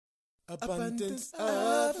Abundance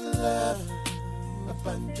of love,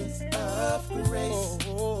 abundance of grace.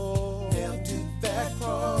 Nailed to that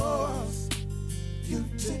cross, you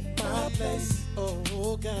took my place.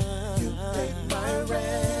 Oh God, you paid my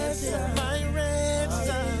ransom.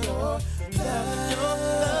 Your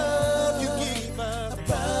love, you gave us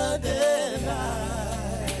abundant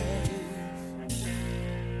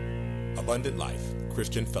life. Abundant Life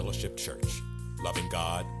Christian Fellowship Church. Loving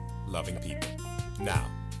God, loving people. Now,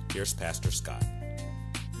 here's Pastor Scott.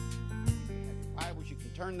 Bibles, you can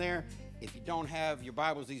turn there. If you don't have your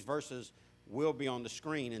Bibles, these verses will be on the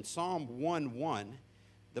screen. In Psalm 1:1,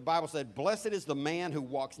 the Bible said, "Blessed is the man who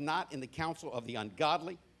walks not in the counsel of the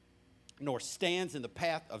ungodly, nor stands in the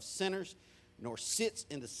path of sinners, nor sits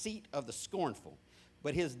in the seat of the scornful.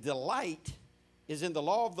 But his delight is in the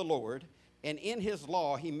law of the Lord, and in his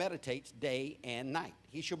law he meditates day and night.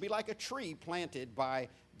 He shall be like a tree planted by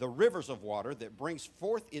the rivers of water that brings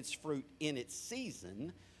forth its fruit in its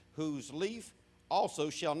season, whose leaf also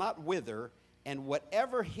shall not wither, and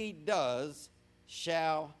whatever he does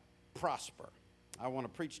shall prosper." I want to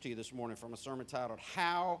preach to you this morning from a sermon titled,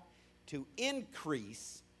 "How to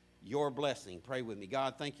Increase Your Blessing." Pray with me.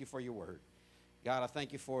 God, thank you for your word. God, I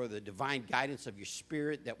thank you for the divine guidance of your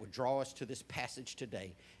Spirit that would draw us to this passage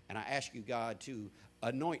today. And I ask you, God, to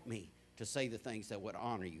anoint me to say the things that would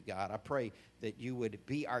honor you, God. I pray that you would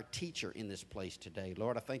be our teacher in this place today.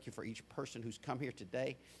 Lord, I thank you for each person who's come here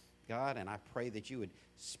today, God, and I pray that you would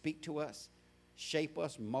speak to us, shape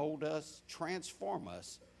us, mold us, transform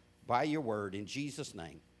us by your word. In Jesus'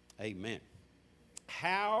 name, amen.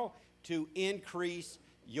 How to increase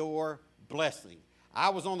your blessing. I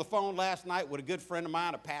was on the phone last night with a good friend of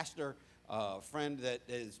mine, a pastor, friend that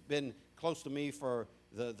has been close to me for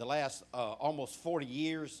the last almost 40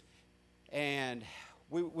 years. And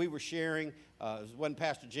we were sharing, it wasn't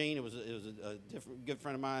Pastor Gene, it was a different good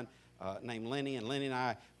friend of mine named Lenny. And Lenny and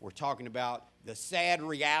I were talking about the sad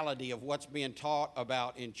reality of what's being taught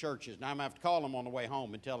about in churches. Now I'm going to have to call him on the way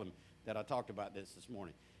home and tell him that I talked about this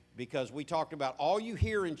morning. Because we talked about all you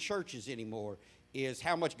hear in churches anymore is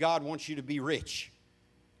how much God wants you to be rich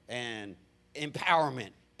and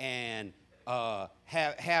empowerment and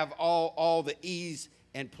have all the ease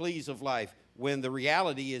and please of life. When the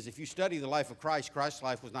reality is, if you study the life of Christ, Christ's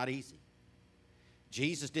life was not easy.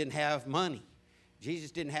 Jesus didn't have money.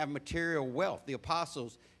 Jesus didn't have material wealth. The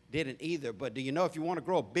apostles didn't either. But do you know, if you want to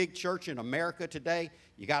grow a big church in America today,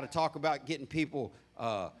 you got to talk about getting people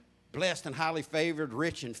blessed and highly favored,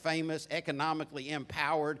 rich and famous, economically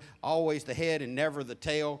empowered, always the head and never the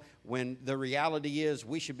tail, when the reality is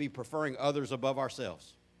we should be preferring others above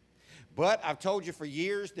ourselves. But I've told you for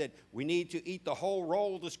years that we need to eat the whole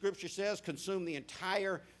roll, the Scripture says, consume the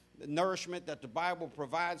entire nourishment that the Bible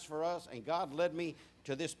provides for us. And God led me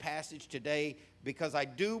to this passage today because I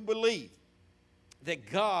do believe that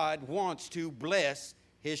God wants to bless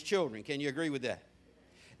his children. Can you agree with that?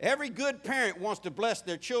 Every good parent wants to bless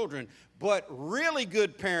their children, but really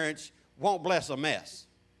good parents won't bless a mess.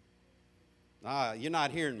 You're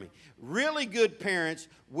not hearing me. Really good parents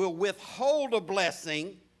will withhold a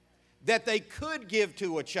blessing that they could give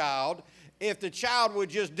to a child if the child would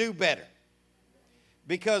just do better.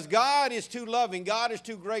 Because God is too loving, God is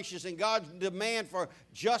too gracious, and God's demand for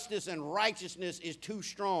justice and righteousness is too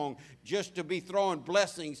strong just to be throwing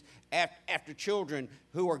blessings after children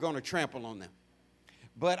who are going to trample on them.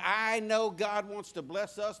 But I know God wants to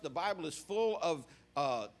bless us. The Bible is full of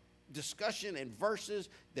discussion and verses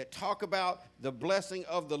that talk about the blessing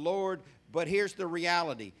of the Lord. But here's the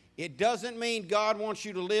reality. It doesn't mean God wants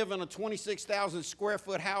you to live in a 26,000 square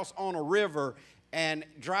foot house on a river and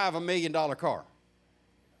drive $1 million car.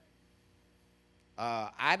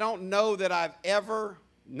 I don't know that I've ever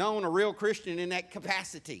known a real Christian in that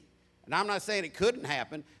capacity. And I'm not saying it couldn't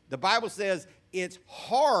happen. The Bible says it's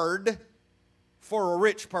hard for a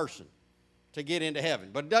rich person to get into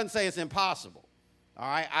heaven. But it doesn't say it's impossible. All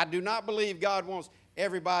right? I do not believe God wants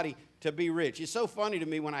everybody to be rich. It's so funny to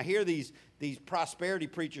me when I hear these prosperity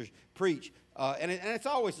preachers preach, and it's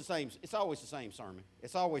always the same. It's always the same sermon.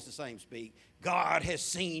 It's always the same speak. God has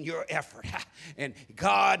seen your effort, and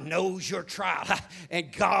God knows your trial,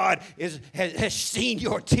 and God has seen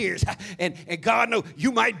your tears, and God knows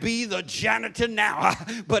you might be the janitor now,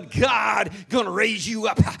 but God gonna raise you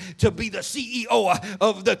up to be the CEO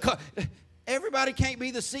of the. Everybody can't be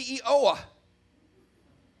the CEO.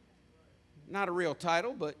 Not a real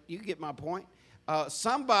title, but you get my point.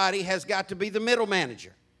 Somebody has got to be the middle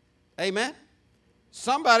manager. Amen?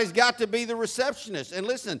 Somebody's got to be the receptionist. And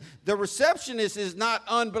listen, the receptionist is not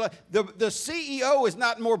unblessed. The CEO is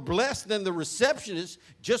not more blessed than the receptionist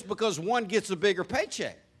just because one gets a bigger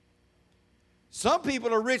paycheck. Some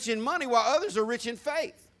people are rich in money while others are rich in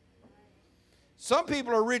faith. Some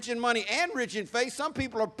people are rich in money and rich in faith. Some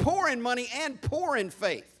people are poor in money and poor in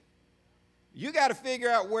faith. You got to figure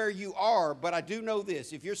out where you are, but I do know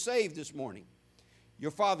this. If you're saved this morning, your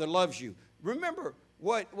Father loves you. Remember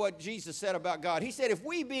what Jesus said about God. He said, if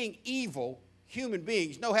we being evil human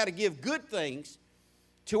beings know how to give good things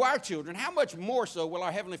to our children, how much more so will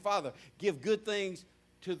our Heavenly Father give good things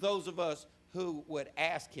to those of us who would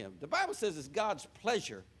ask Him? The Bible says it's God's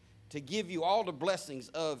pleasure to give you all the blessings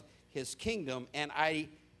of His kingdom, and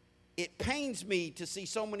it pains me to see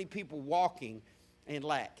so many people walking in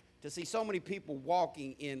lack, to see so many people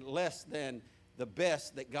walking in less than the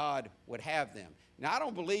best that God would have them. Now, I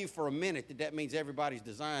don't believe for a minute that means everybody's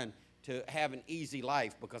designed to have an easy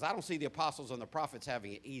life, because I don't see the apostles and the prophets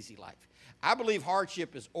having an easy life. I believe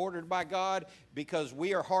hardship is ordered by God because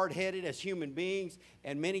we are hard-headed as human beings,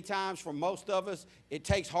 and many times for most of us, it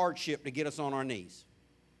takes hardship to get us on our knees.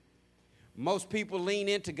 Most people lean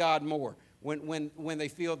into God more when they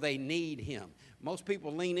feel they need Him. Most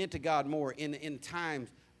people lean into God more in times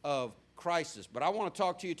of crisis. But I want to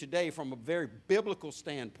talk to you today from a very biblical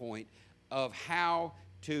standpoint of how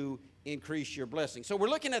to increase your blessing. So we're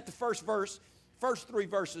looking at the first three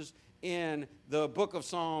verses in the book of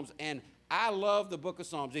Psalms, and I love the book of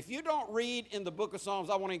Psalms. If you don't read in the book of Psalms,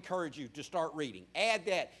 I want to encourage you to start reading. Add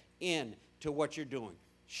that in to what you're doing.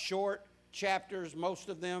 Short chapters, most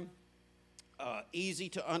of them, easy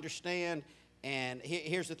to understand, and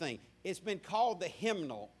here's the thing. It's been called the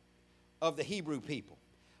hymnal of the Hebrew people.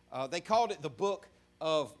 They called it the book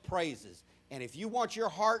of praises. And if you want your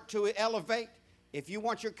heart to elevate, if you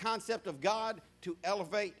want your concept of God to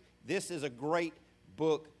elevate, this is a great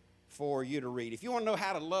book for you to read. If you want to know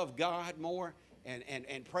how to love God more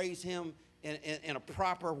and praise Him in a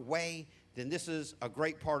proper way, then this is a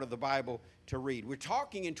great part of the Bible to read. We're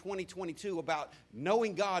talking in 2022 about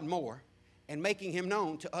knowing God more and making Him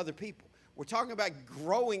known to other people. We're talking about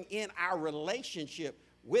growing in our relationship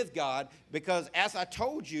with God, because as I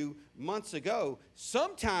told you months ago,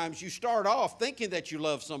 sometimes you start off thinking that you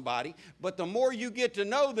love somebody, but the more you get to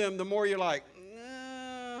know them, the more you're like,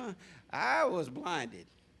 I was blinded.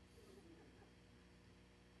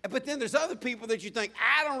 But then there's other people that you think,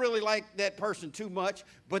 I don't really like that person too much,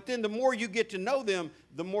 but then the more you get to know them,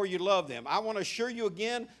 the more you love them. I want to assure you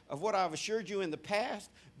again of what I've assured you in the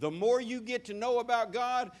past. The more you get to know about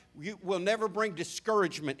God, you will never bring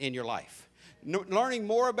discouragement in your life. Learning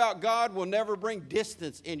more about God will never bring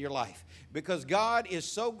distance in your life, because God is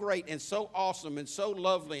so great and so awesome and so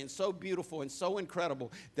lovely and so beautiful and so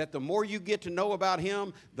incredible that the more you get to know about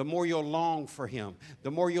Him, the more you'll long for Him,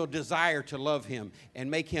 the more you'll desire to love Him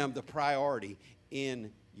and make Him the priority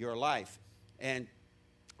in your life. And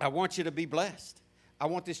I want you to be blessed. I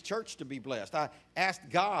want this church to be blessed. I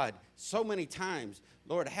asked God so many times,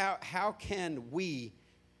 Lord, how can we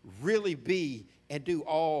really be and do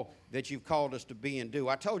all that You've called us to be and do?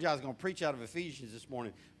 I told you I was going to preach out of Ephesians this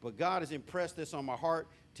morning, but God has impressed this on my heart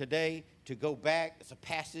today to go back. It's a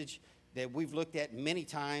passage that we've looked at many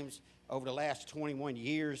times over the last 21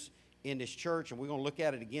 years in this church, and we're going to look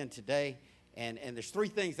at it again today. And there's three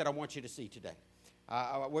things that I want you to see today.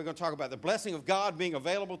 We're going to talk about the blessing of God being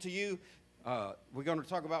available to you. We're going to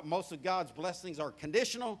talk about most of God's blessings are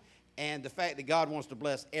conditional, and the fact that God wants to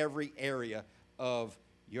bless every area of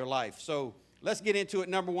your life. So let's get into it.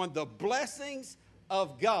 Number one, the blessings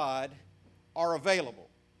of God are available.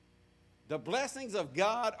 The blessings of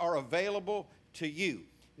God are available to you.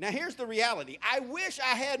 Now, here's the reality. I wish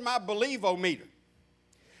I had my Believo-meter.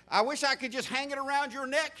 I wish I could just hang it around your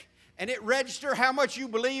neck and it register how much you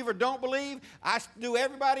believe or don't believe. I do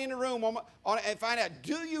everybody in the room and find out,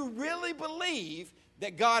 do you really believe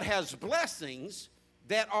that God has blessings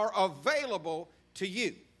that are available to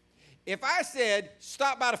you? If I said,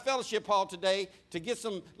 stop by the fellowship hall today to get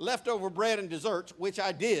some leftover bread and desserts, which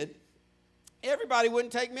I did, everybody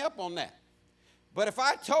wouldn't take me up on that. But if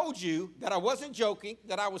I told you that I wasn't joking,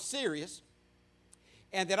 that I was serious,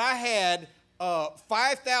 and that I had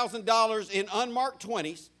 $5,000 in unmarked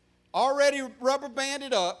 20s already rubber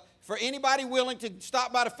banded up for anybody willing to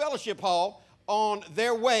stop by the fellowship hall on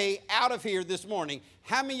their way out of here this morning,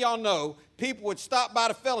 how many of y'all know people would stop by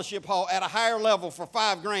the fellowship hall at a higher level for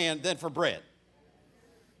 $5,000 than for bread?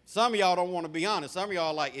 Some of y'all don't want to be honest. Some of y'all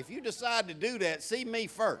are like, if you decide to do that, see me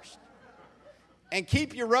first. And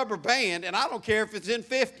keep your rubber band, and I don't care if it's in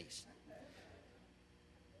 50s.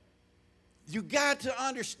 You got to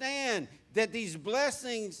understand that these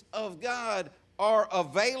blessings of God are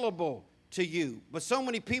available to you. But so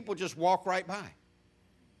many people just walk right by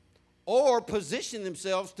or position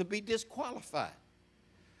themselves to be disqualified.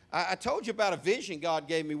 I told you about a vision God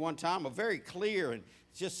gave me one time, a very clear and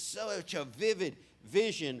just such a vivid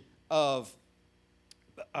vision of,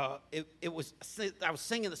 I was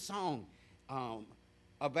singing the song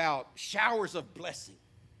about showers of blessing.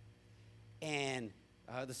 And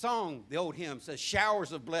the song, the old hymn says,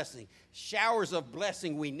 showers of blessing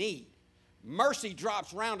we need. Mercy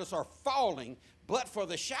drops round us are falling, but for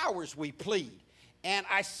the showers we plead. And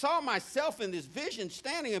I saw myself in this vision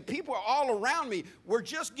standing, and people all around me were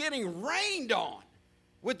just getting rained on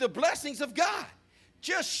with the blessings of God.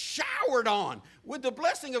 Just showered on with the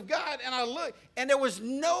blessing of God. And I looked, and there was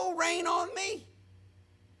no rain on me.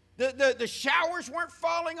 The showers weren't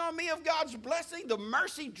falling on me of God's blessing. The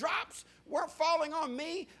mercy drops weren't falling on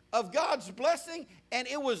me of God's blessing. And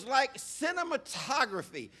it was like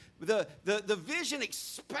cinematography. The vision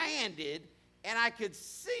expanded, and I could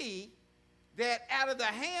see that out of the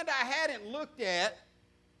hand I hadn't looked at,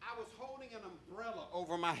 I was holding an umbrella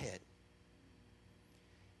over my head.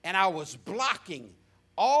 And I was blocking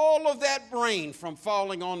all of that rain from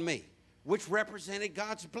falling on me, which represented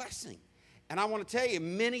God's blessing. And I want to tell you,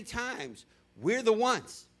 many times, we're the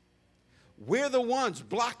ones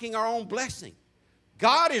blocking our own blessing.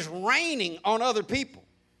 God is raining on other people.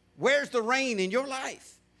 Where's the rain in your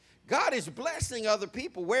life? God is blessing other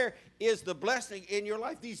people. Where is the blessing in your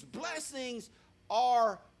life? These blessings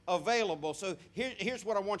are available. So here's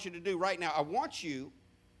what I want you to do right now. I want you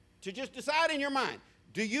to just decide in your mind,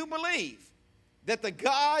 do you believe that the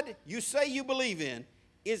God you say you believe in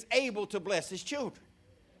is able to bless his children?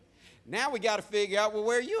 Now we got to figure out, well,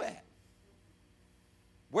 where are you at?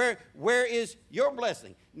 Where is your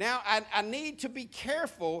blessing? Now, I need to be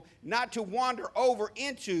careful not to wander over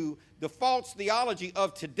into the false theology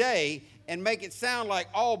of today and make it sound like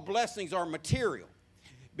all blessings are material.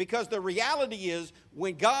 Because the reality is,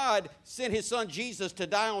 when God sent his son Jesus to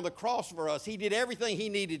die on the cross for us, he did everything he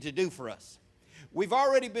needed to do for us. We've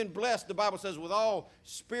already been blessed, the Bible says, with all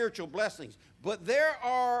spiritual blessings. But there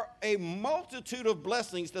are a multitude of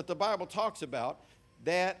blessings that the Bible talks about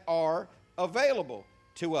that are available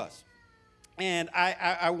to us. And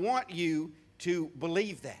I want you to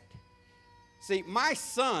believe that. See, my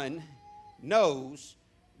son knows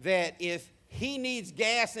that if he needs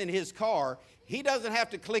gas in his car, he doesn't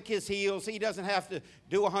have to click his heels. He doesn't have to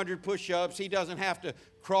do 100 push-ups. He doesn't have to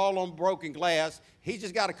crawl on broken glass. He's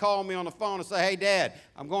just got to call me on the phone and say, hey, Dad,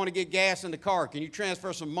 I'm going to get gas in the car. Can you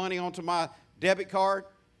transfer some money onto my debit card?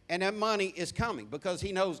 And that money is coming because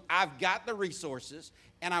he knows I've got the resources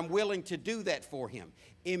and I'm willing to do that for him.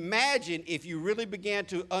 Imagine if you really began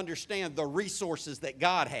to understand the resources that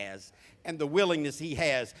God has and the willingness he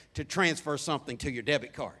has to transfer something to your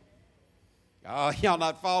debit card. Oh, y'all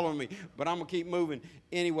not following me, but I'm going to keep moving.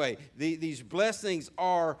 Anyway, these blessings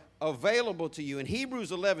are available to you. In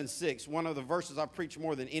Hebrews 11:6, one of the verses I've preached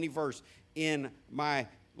more than any verse in my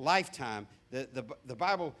lifetime, the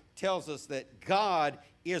Bible tells us that God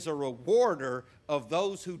is a rewarder of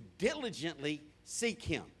those who diligently seek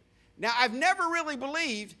him. Now, I've never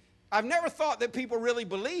thought that people really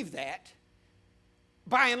believe that,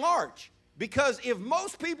 by and large. Because if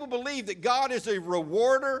most people believe that God is a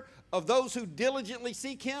rewarder of those who diligently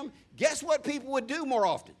seek him, guess what people would do more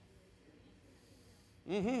often?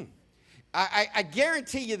 I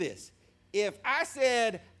guarantee you this. If I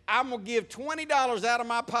said I'm going to give $20 out of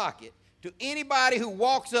my pocket to anybody who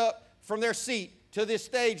walks up from their seat to this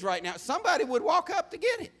stage right now, somebody would walk up to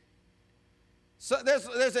get it. So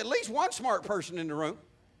there's at least one smart person in the room.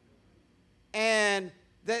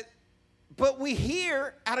 But we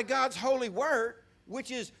hear out of God's holy word, which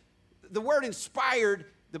is the word inspired.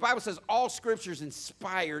 The Bible says all scripture is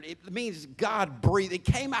inspired. It means God breathed. It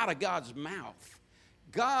came out of God's mouth.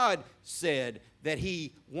 God said that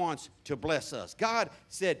he wants to bless us. God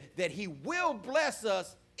said that he will bless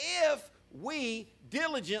us if we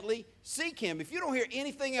diligently seek him. If you don't hear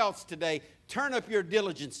anything else today, turn up your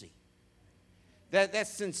diligency. That's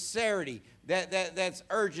sincerity. That's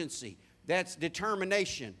urgency. That's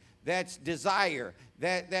determination. That's desire.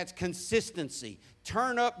 That's consistency.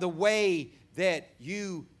 Turn up the way that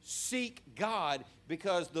you seek God,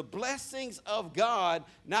 because the blessings of God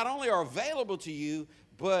not only are available to you,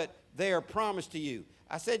 but they are promised to you.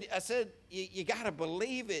 I said you got to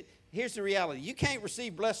believe it. Here's the reality. You can't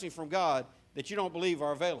receive blessings from God that you don't believe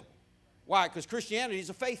are available. Why? Because Christianity is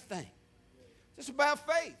a faith thing. It's about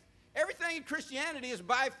faith. Everything in Christianity is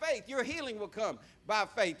by faith. Your healing will come by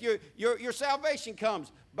faith. Your salvation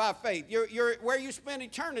comes by faith. Where you spend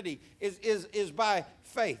eternity is by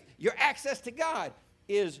faith. Your access to God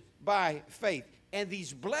is by faith. And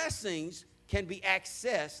these blessings can be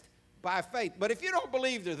accessed by faith. But if you don't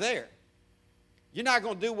believe they're there, you're not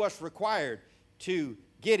going to do what's required to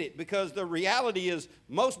get it, because the reality is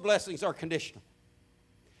most blessings are conditional.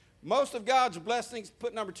 Most of God's blessings,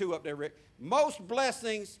 put number 2 up there, Rick. Most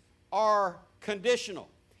blessings are conditional.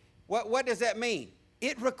 What does that mean?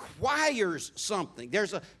 It requires something.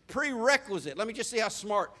 There's a prerequisite. Let me just see how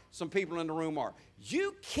smart some people in the room are.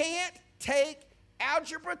 You can't take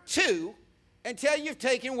Algebra 2 until you've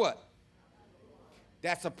taken what?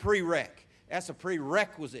 That's a prereq. That's a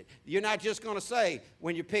prerequisite. You're not just going to say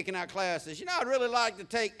when you're picking out classes, you know, I'd really like to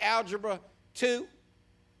take Algebra 2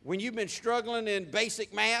 when you've been struggling in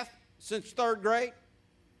basic math since 3rd grade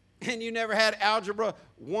and you never had Algebra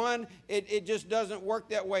 1. It just doesn't work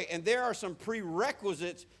that way. And there are some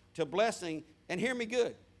prerequisites to blessing, and hear me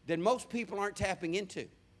good, that most people aren't tapping into.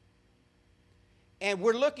 And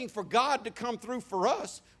we're looking for God to come through for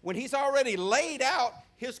us when He's already laid out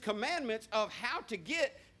His commandments of how to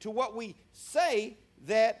get to what we say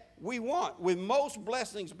that we want, with most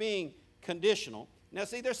blessings being conditional. Now,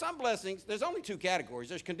 see, there's some blessings, there's only 2 categories.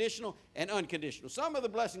 There's conditional and unconditional. Some of the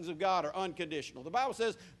blessings of God are unconditional. The Bible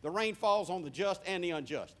says the rain falls on the just and the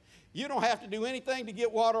unjust. You don't have to do anything to get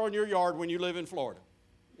water on your yard when you live in Florida.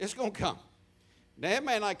 It's going to come. Now, it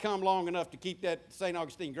may not come long enough to keep that St.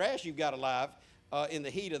 Augustine grass you've got alive in the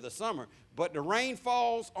heat of the summer, but the rain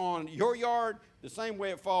falls on your yard the same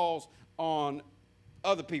way it falls on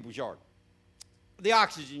other people's yard. The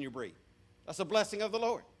oxygen you breathe, that's a blessing of the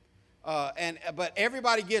Lord. But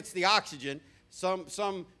everybody gets the oxygen. Some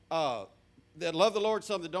that love the Lord,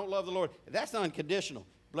 some that don't love the Lord. That's an unconditional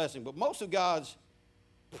blessing. But most of God's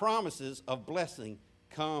promises of blessing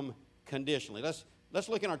come conditionally. Let's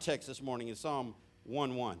look in our text this morning in Psalm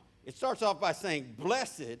 1:1. It starts off by saying,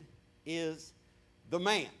 "Blessed is the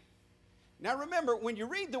man." Now remember, when you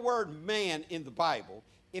read the word man in the Bible,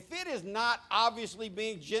 if it is not obviously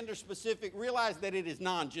being gender specific, realize that it is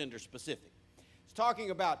non-gender specific. It's talking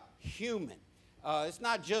about human. It's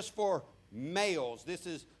not just for males. This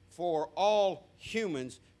is for all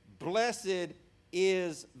humans. Blessed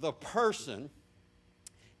is the person.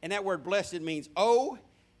 And that word blessed means, oh,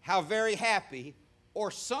 how very happy, or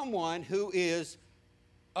someone who is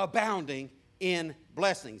abounding in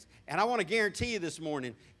blessings. And I want to guarantee you this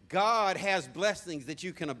morning, God has blessings that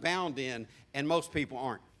you can abound in, and most people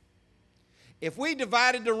aren't. If we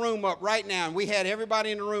divided the room up right now and we had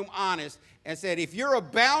everybody in the room honest and said, if you're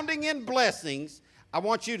abounding in blessings, I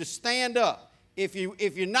want you to stand up. If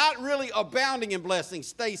you're not really abounding in blessings,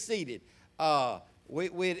 stay seated.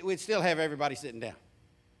 We'd still have everybody sitting down.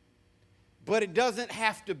 But it doesn't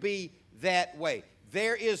have to be that way.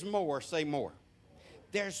 There is more. Say more.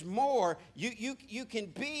 There's more. You can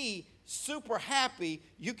be super happy.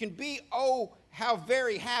 You can be, oh, how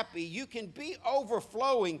very happy. You can be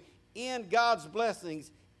overflowing in God's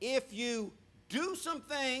blessings if you do some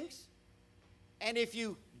things and if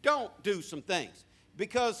you don't do some things.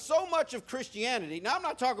 Because so much of Christianity, now I'm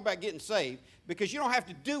not talking about getting saved, because you don't have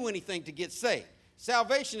to do anything to get saved.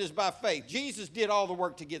 Salvation is by faith. Jesus did all the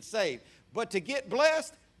work to get saved. But to get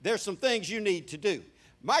blessed, there's some things you need to do.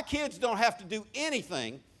 My kids don't have to do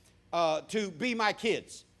anything to be my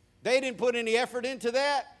kids. They didn't put any effort into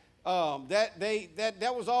that.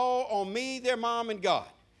 That was all on me, their mom, and God.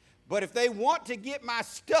 But if they want to get my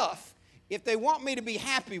stuff, if they want me to be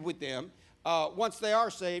happy with them once they are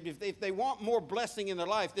saved, if they want more blessing in their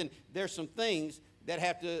life, then there's some things that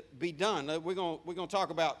have to be done. We're going to talk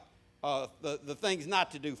about the things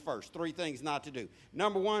not to do first. 3 things not to do.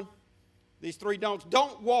 Number 1, these 3 don'ts.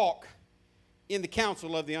 Don't walk in the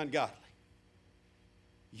counsel of the ungodly.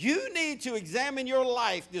 You need to examine your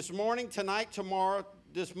life this morning, tonight, tomorrow,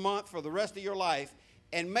 this month, for the rest of your life,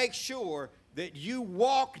 and make sure that you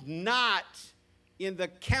walk not in the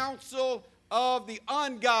counsel of the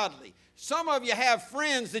ungodly. Some of you have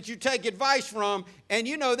friends that you take advice from, and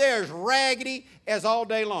you know they're as raggedy as all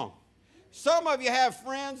day long. Some of you have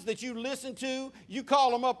friends that you listen to, you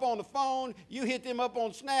call them up on the phone, you hit them up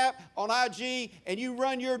on Snap, on IG, and you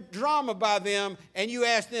run your drama by them, and you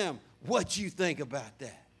ask them, what you think about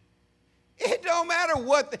that? It don't matter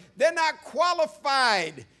what, they're not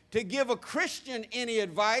qualified to give a Christian any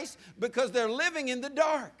advice because they're living in the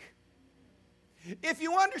dark. If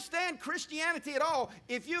you understand Christianity at all,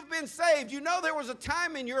 if you've been saved, you know there was a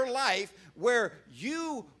time in your life where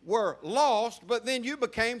you were lost, but then you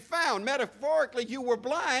became found. Metaphorically, you were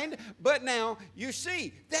blind, but now you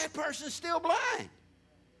see. That person's still blind.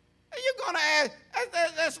 You're going to ask,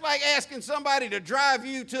 that's like asking somebody to drive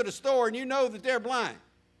you to the store and you know that they're blind.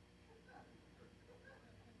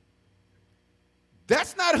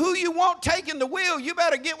 That's not who you want taking the wheel. You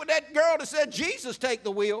better get with that girl that said, Jesus, take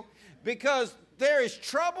the wheel, because there is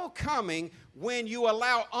trouble coming when you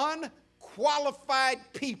allow unqualified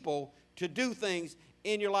people to do things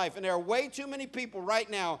in your life. And there are way too many people right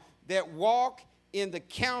now that walk in the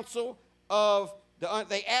counsel of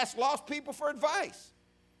they ask lost people for advice.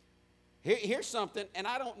 Here's something, and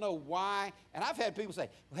I don't know why, and I've had people say,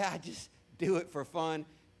 well, I just do it for fun.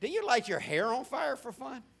 Do you light your hair on fire for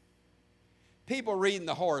fun? People reading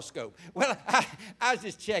the horoscope. Well, I was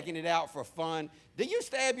just checking it out for fun. Do you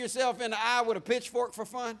stab yourself in the eye with a pitchfork for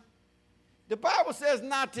fun? The Bible says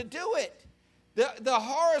not to do it. The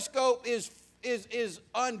horoscope is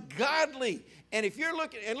ungodly. And if you're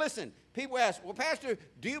looking, and listen, people ask, well, Pastor,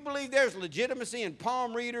 do you believe there's legitimacy in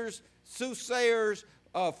palm readers, soothsayers,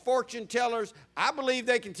 fortune tellers? I believe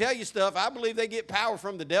they can tell you stuff. I believe they get power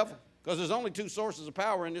from the devil, because there's only two sources of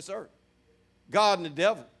power in this earth, God and the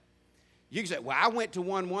devil. You can say, well, I went to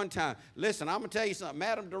one time. Listen, I'm going to tell you something.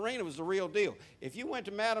 Madame Dorina was the real deal. If you went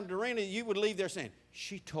to Madame Dorina, you would leave there saying,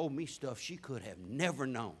 she told me stuff she could have never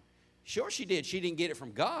known. Sure she did. She didn't get it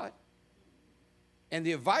from God. And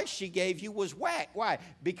the advice she gave you was whack. Why?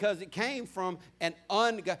 Because it came from an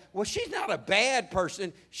ungod. Well, she's not a bad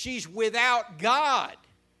person. She's without God.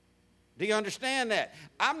 Do you understand that?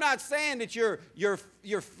 I'm not saying that your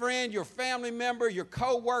friend, your family member, your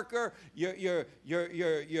coworker, your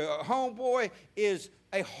homeboy is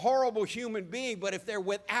a horrible human being, but if they're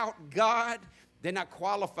without God, they're not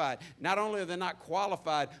qualified. Not only are they not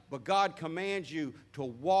qualified, but God commands you to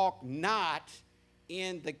walk not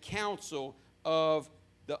in the counsel of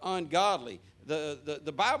the ungodly.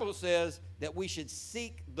 The Bible says that we should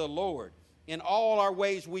seek the Lord. In all our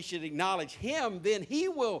ways we should acknowledge him, then he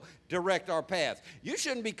will direct our paths. You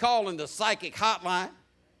shouldn't be calling the psychic hotline.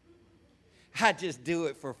 I just do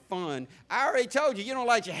it for fun. I already told you, you don't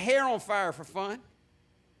light your hair on fire for fun.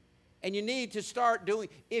 And you need to start doing,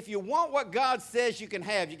 if you want what God says you can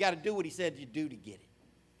have, you got to do what he said you do to get it.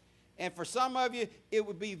 And for some of you, it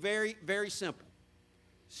would be very, very simple.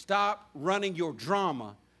 Stop running your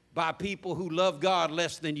drama by people who love God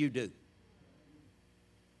less than you do.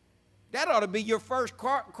 That ought to be your first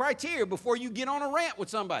criteria before you get on a rant with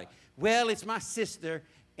somebody. Well, it's my sister,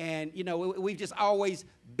 and, you know, we've just always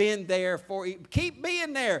been there for, keep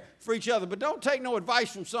being there for each other, but don't take no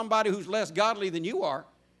advice from somebody who's less godly than you are.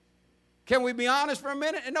 Can we be honest for a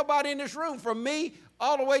minute? And nobody in this room, from me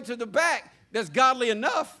all the way to the back, that's godly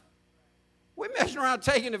enough. We're messing around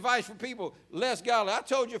taking advice from people less godly. I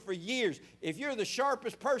told you for years, if you're the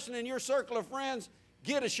sharpest person in your circle of friends,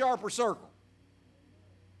 get a sharper circle.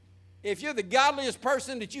 If you're the godliest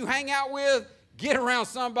person that you hang out with, get around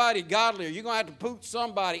somebody godlier. You're going to have to pooch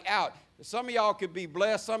somebody out. Some of y'all could be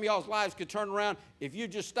blessed. Some of y'all's lives could turn around if you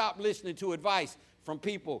just stop listening to advice from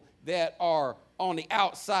people that are on the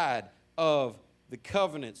outside of the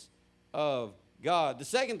covenants of God. The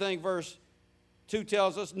second thing, verse 2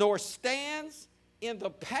 tells us, nor stands in the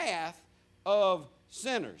path of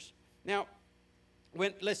sinners. Now,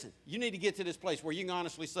 listen, you need to get to this place where you can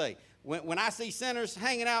honestly say, when I see sinners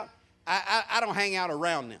hanging out, I don't hang out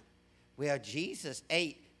around them. Well, Jesus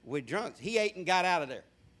ate with drunks. He ate and got out of there.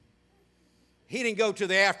 He didn't go to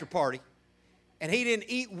the after party, and he didn't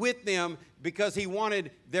eat with them because he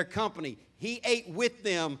wanted their company. He ate with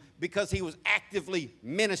them because he was actively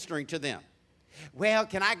ministering to them. Well,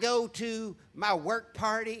 can I go to my work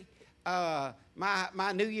party,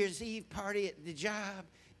 my New Year's Eve party at the job?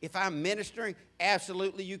 If I'm ministering,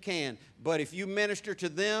 absolutely you can. But if you minister to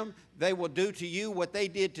them, they will do to you what they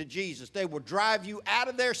did to Jesus. They will drive you out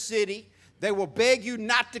of their city. They will beg you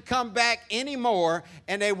not to come back anymore,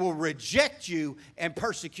 and they will reject you and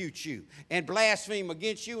persecute you and blaspheme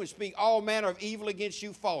against you and speak all manner of evil against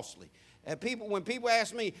you falsely. And when people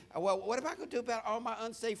ask me, well, what am I going to do about all my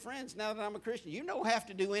unsaved friends now that I'm a Christian? You don't have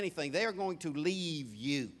to do anything. They are going to leave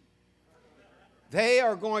you. They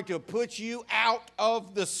are going to put you out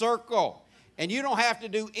of the circle. And you don't have to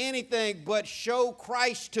do anything but show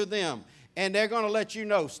Christ to them. And they're going to let you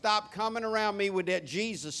know, stop coming around me with that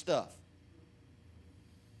Jesus stuff.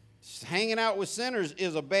 Hanging out with sinners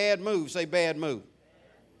is a bad move. Say bad move.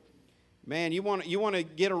 Man, you want to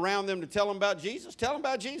get around them to tell them about Jesus? Tell them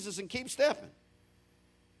about Jesus and keep stepping.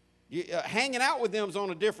 Hanging out with them is on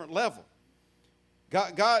a different level.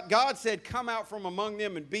 God said, come out from among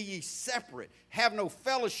them and be ye separate. Have no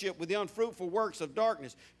fellowship with the unfruitful works of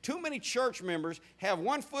darkness. Too many church members have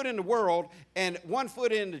one foot in the world and one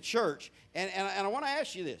foot in the church. And I want to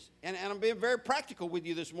ask you this, and I'm being very practical with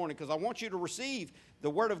you this morning because I want you to receive the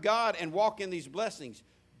word of God and walk in these blessings.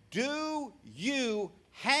 Do you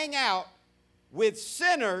hang out with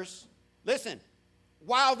sinners, listen,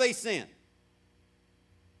 while they sin?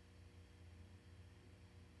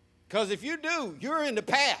 Because if you do, you're in the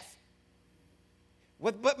path.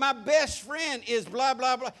 But my best friend is blah,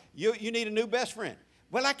 blah, blah. You need a new best friend.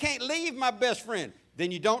 Well, I can't leave my best friend.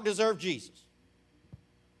 then you don't deserve Jesus.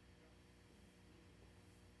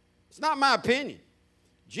 It's not my opinion.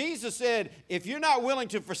 Jesus said, if you're not willing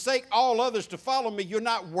to forsake all others to follow me, you're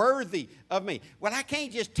not worthy of me. Well, I can't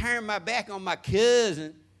just turn my back on my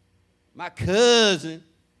cousin. My cousin.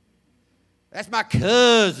 That's my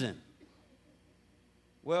cousin.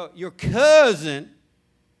 Well, your cousin,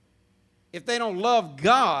 if they don't love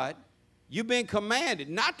God, you've been commanded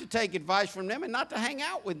not to take advice from them and not to hang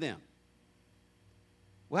out with them.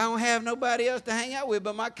 Well, I don't have nobody else to hang out with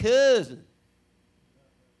but my cousin.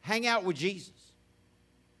 Hang out with Jesus.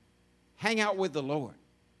 Hang out with the Lord.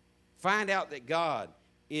 Find out that God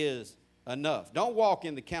is enough. Don't walk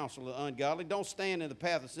in the counsel of the ungodly. Don't stand in the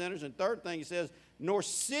path of sinners. And third thing he says, nor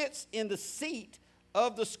sits in the seat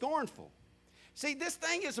of the scornful. See, this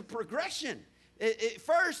thing is a progression.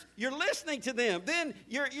 First, you're listening to them. Then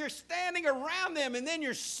you're standing around them. And then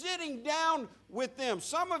you're sitting down with them.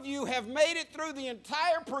 Some of you have made it through the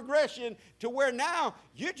entire progression to where now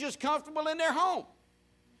you're just comfortable in their home.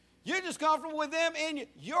 You're just comfortable with them in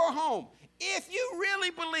your home. If you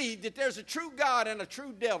really believe that there's a true God and a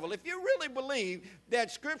true devil, if you really believe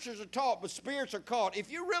that scriptures are taught but spirits are caught,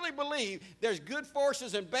 if you really believe there's good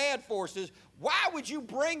forces and bad forces, why would you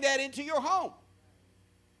bring that into your home?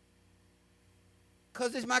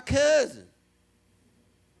 Because it's my cousin.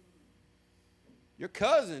 Your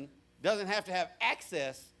cousin doesn't have to have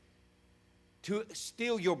access to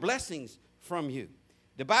steal your blessings from you.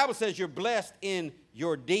 The Bible says you're blessed in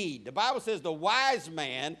your deed. The Bible says the wise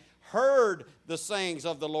man heard the sayings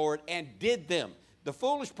of the Lord and did them. The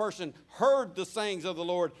foolish person heard the sayings of the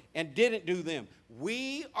Lord and didn't do them.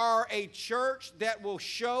 We are a church that will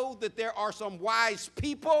show that there are some wise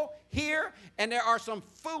people here and there are some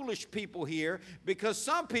foolish people here, because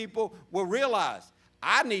some people will realize,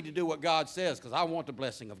 I need to do what God says because I want the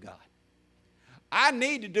blessing of God. I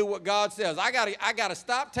need to do what God says. I got to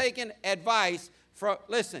stop taking advice from,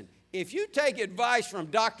 listen, if you take advice from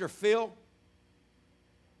Dr. Phil,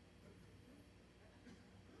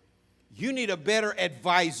 you need a better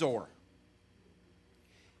advisor.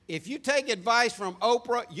 If you take advice from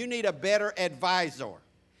Oprah, you need a better advisor.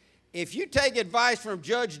 If you take advice from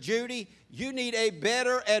Judge Judy, you need a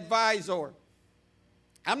better advisor.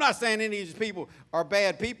 I'm not saying any of these people are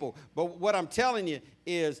bad people, but what I'm telling you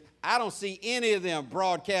is I don't see any of them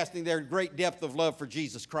broadcasting their great depth of love for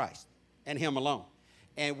Jesus Christ and Him alone.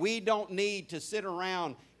 And we don't need to sit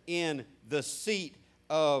around in the seat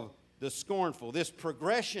of the scornful. This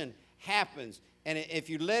progression happens, and if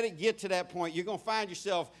you let it get to that point, you're going to find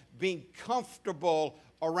yourself being comfortable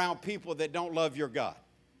around people that don't love your God.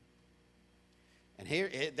 And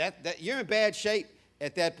here, you're in bad shape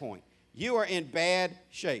at that point. You are in bad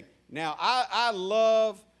shape. Now, I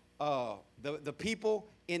love the people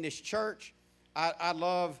in this church. I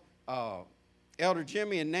love Elder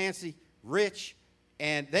Jimmy and Nancy Rich,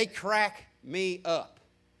 and they crack me up.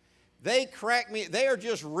 They crack me. They are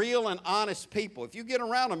just real and honest people. If you get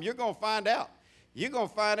around them, you're going to find out. You're going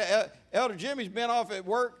to find out. Elder Jimmy's been off at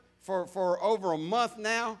work for over a month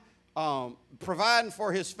now, providing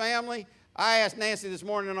for his family. I asked Nancy this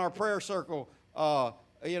morning in our prayer circle,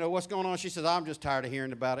 what's going on? She says, I'm just tired of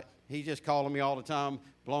hearing about it. He's just calling me all the time,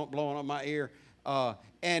 blowing up my ear.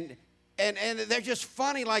 And they're just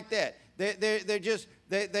funny like that. They're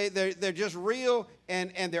just real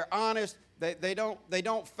and they're honest. They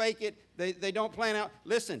don't fake it. They don't plan out.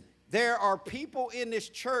 Listen, there are people in this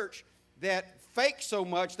church that fake so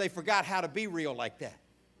much they forgot how to be real like that.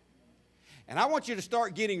 And I want you to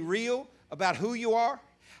start getting real about who you are.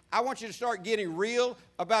 I want you to start getting real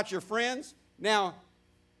about your friends. Now,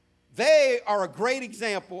 they are a great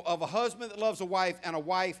example of a husband that loves a wife and a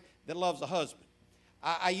wife that loves a husband.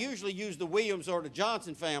 I usually use the Williams or the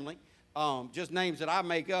Johnson family, just names that I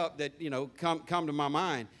make up that, come to my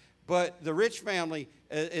mind. But the Rich family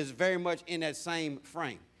is very much in that same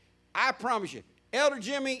frame. I promise you, Elder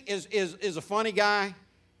Jimmy is a funny guy,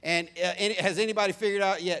 and has anybody figured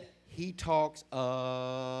out yet? He talks a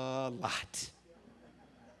lot.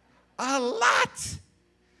 A lot.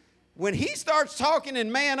 When he starts talking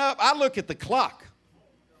and man up, I look at the clock.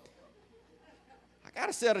 I got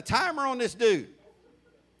to set a timer on this dude.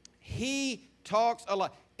 He talks a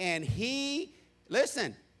lot. And he'll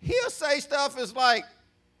say stuff as like,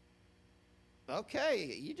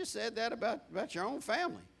 okay, you just said that about your own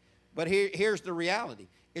family. But here's the reality.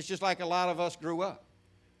 It's just like a lot of us grew up.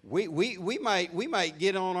 We might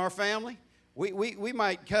get on our family. We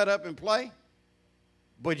might cut up and play.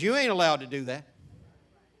 But you ain't allowed to do that.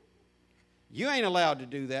 You ain't allowed to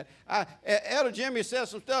do that. Elder Jimmy said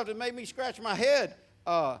some stuff that made me scratch my head.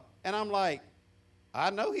 And I'm like,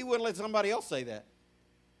 I know he wouldn't let somebody else say that.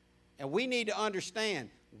 And we need to understand,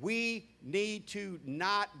 we need to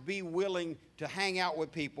not be willing to hang out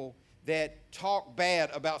with people that talk bad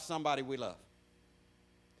about somebody we love.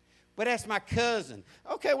 But that's my cousin.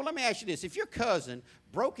 Okay, well, let me ask you this. If your cousin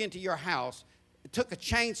broke into your house, took a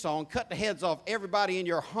chainsaw and cut the heads off everybody in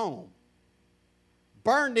your home,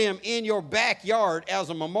 burned them in your backyard as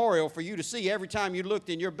a memorial for you to see every time you looked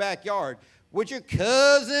in your backyard, would your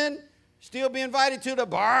cousin still be invited to the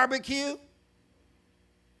barbecue?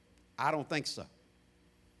 I don't think so.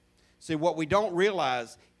 See, what we don't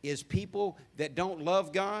realize is people that don't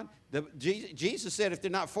love God, Jesus said, if they're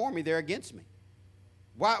not for me, they're against me.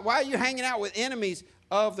 Why are you hanging out with enemies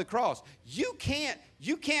of the cross? You can't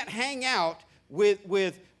hang out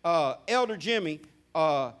with Elder Jimmy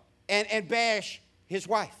and bash his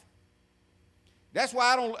wife. That's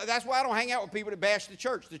why I don't hang out with people that bash the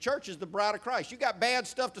church. The church is the bride of Christ. You got bad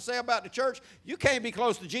stuff to say about the church, you can't be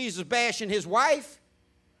close to Jesus bashing his wife.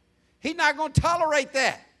 He's not going to tolerate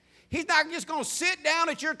that. He's not just going to sit down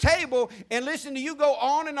at your table and listen to you go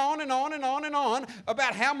on and on and on and on and on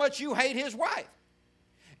about how much you hate his wife.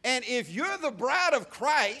 And if you're the bride of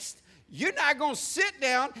Christ, you're not going to sit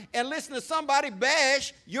down and listen to somebody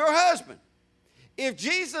bash your husband. If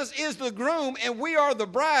Jesus is the groom and we are the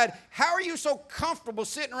bride, how are you so comfortable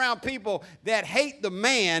sitting around people that hate the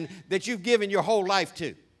man that you've given your whole life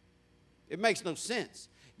to? It makes no sense.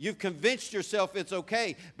 You've convinced yourself it's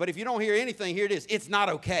okay, but if you don't hear anything, here it is. It's not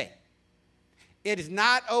okay. It is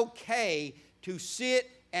not okay to sit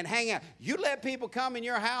and hang out. You let people come in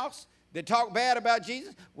your house that talk bad about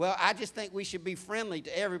Jesus. Well, I just think we should be friendly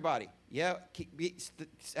to everybody. Yeah,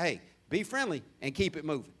 be friendly and keep it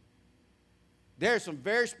moving. There's some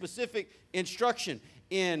very specific instruction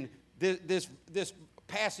in this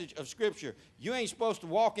passage of Scripture. You ain't supposed to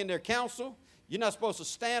walk in their counsel. You're not supposed to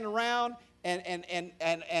stand around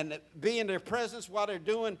and be in their presence while they're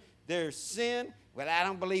doing their sin. Well, I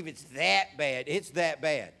don't believe it's that bad. It's that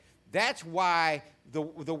bad. That's why the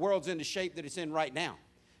world's in the shape that it's in right now.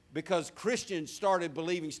 Because Christians started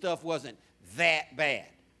believing stuff wasn't that bad.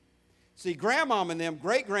 See, grandmom and them,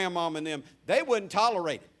 great-grandmom and them, they wouldn't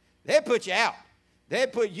tolerate it. They'd put you out.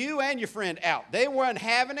 They'd put you and your friend out. They weren't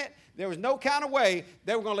having it. There was no kind of way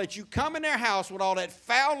they were going to let you come in their house with all that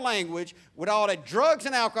foul language, with all that drugs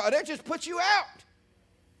and alcohol. They'd just put you out.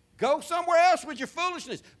 Go somewhere else with your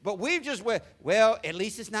foolishness. But we've just went, well, at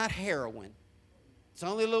least it's not heroin. It's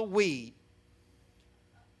only a little weed.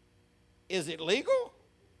 Is it legal?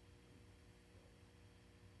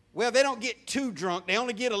 Well, they don't get too drunk. They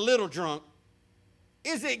only get a little drunk.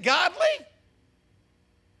 Is it godly?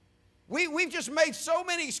 We've just made so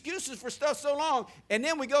many excuses for stuff so long, and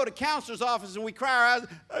then we go to counselor's office and we cry our eyes,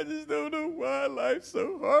 I just don't know why life's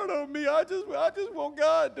so hard on me. I just want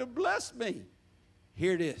God to bless me.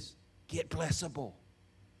 Here it is. Get blessable.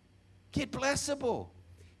 Get blessable.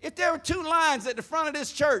 If there were two lines at the front of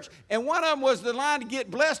this church, and one of them was the line to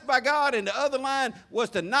get blessed by God and the other line was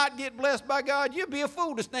to not get blessed by God, you'd be a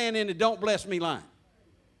fool to stand in the don't bless me line.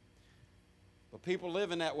 But people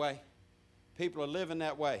living that way. People are living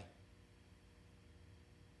that way.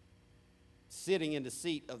 Sitting in the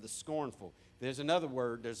seat of the scornful. There's another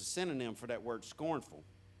word, there's a synonym for that word scornful,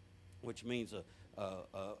 which means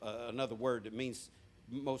another word that means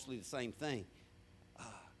mostly the same thing.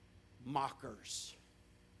 Mockers.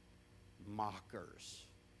 Mockers.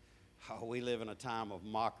 Oh, we live in a time of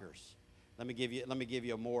mockers. Let me give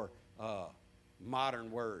you a more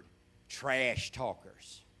modern word. Trash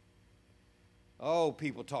talkers. Oh,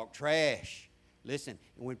 people talk trash. Listen,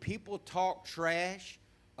 when people talk trash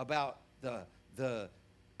about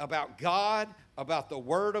about God, about the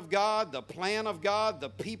Word of God, the plan of God, the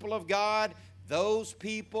people of God, those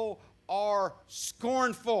people are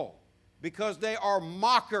scornful because they are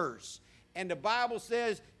mockers. And the Bible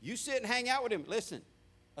says, you sit and hang out with him. Listen,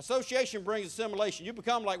 association brings assimilation. You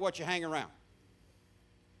become like what you hang around.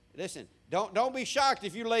 Listen, don't be shocked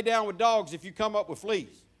if you lay down with dogs if you come up with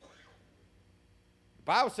fleas. The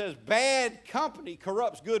Bible says bad company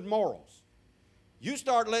corrupts good morals. You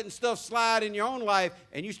start letting stuff slide in your own life,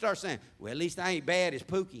 and you start saying, well, at least I ain't bad as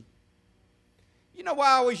Pookie. You know why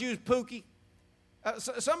I always use Pookie?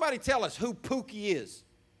 Somebody tell us who Pookie is.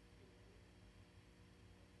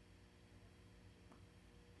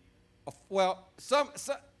 Well, some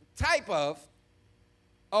type of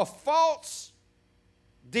a false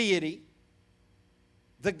deity,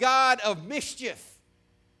 the god of mischief.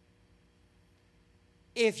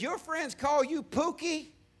 If your friends call you Pookie,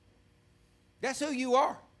 that's who you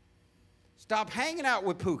are. Stop hanging out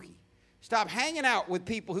with Pookie. Stop hanging out with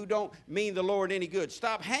people who don't mean the Lord any good.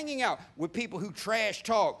 Stop hanging out with people who trash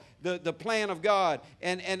talk the plan of God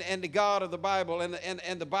and the God of the Bible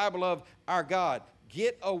and the Bible of our God.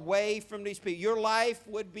 Get away from these people. Your life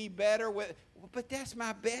would be better with, but that's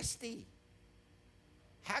my bestie.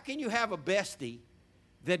 How can you have a bestie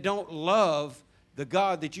that don't love the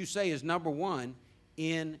God that you say is number one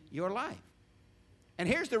in your life? And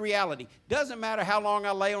here's the reality. Doesn't matter how long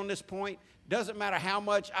I lay on this point. Doesn't matter how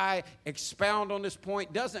much I expound on this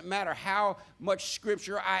point. Doesn't matter how much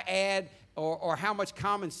scripture I add or how much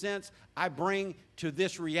common sense I bring to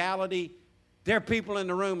this reality. There are people in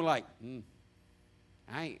the room like,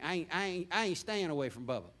 I ain't staying away from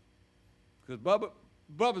Bubba. Because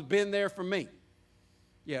Bubba's been there for me.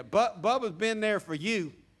 Yeah, Bubba's been there for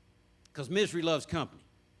you because misery loves company.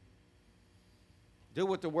 Do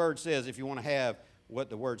what the Word says if you want to have what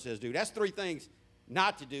the Word says do. That's 3 things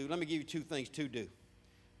not to do. Let me give you 2 things to do.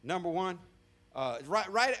 Number 1,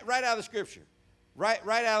 right out of the Scripture, right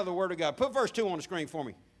out of the Word of God. Put verse 2 on the screen for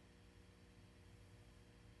me.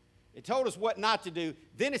 It told us what not to do.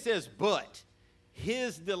 Then it says, but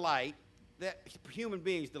his delight, that human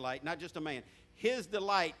being's delight, not just a man, his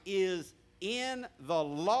delight is in the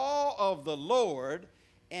law of the Lord,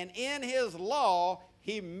 and in his law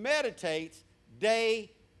he meditates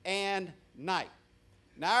day and night.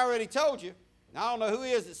 Now, I already told you, I don't know who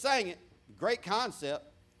he is that sang it. Great concept.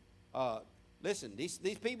 Listen, these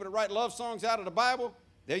people that write love songs out of the Bible,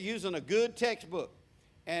 they're using a good textbook,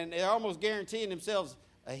 and they're almost guaranteeing themselves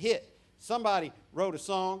a hit. Somebody wrote a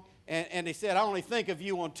song, and they said, I only think of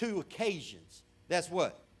you on 2 occasions. That's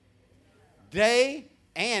what? Day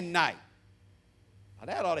and night. Now,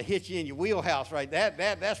 that ought to hit you in your wheelhouse right there.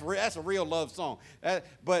 That's a real love song.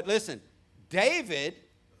 But listen, David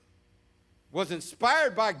was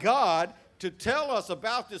inspired by God to tell us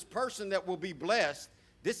about this person that will be blessed.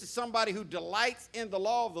 This is somebody who delights in the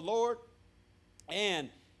law of the Lord and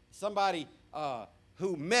somebody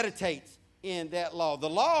who meditates in that law. The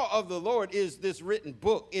law of the Lord is this written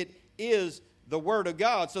book. It is the Word of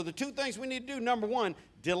God. So the 2 things we need to do, number 1,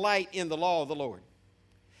 delight in the law of the Lord.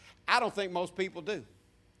 I don't think most people do.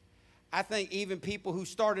 I think even people who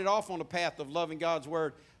started off on the path of loving God's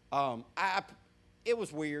Word, it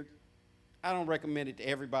was weird. I don't recommend it to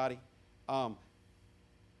everybody.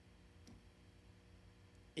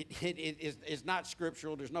 It's not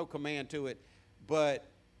scriptural. There's no command to it. But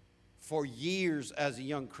for years as a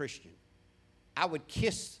young Christian, I would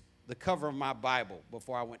kiss the cover of my Bible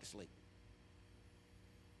before I went to sleep.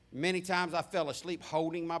 Many times I fell asleep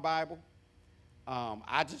holding my Bible.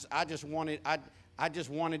 I just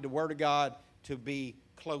wanted the Word of God to be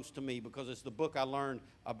close to me because it's the book I learned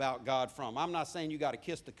about God from. I'm not saying you got to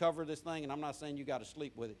kiss the cover of this thing, and I'm not saying you got to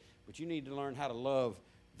sleep with it, but you need to learn how to love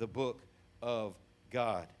the book of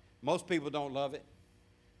God. Most people don't love it.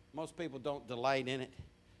 Most people don't delight in it.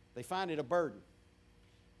 They find it a burden.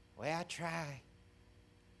 Well, I try.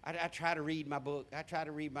 I try to read my book. I try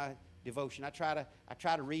to read my devotion. I try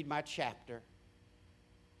to read my chapter.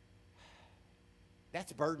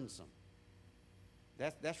 That's burdensome.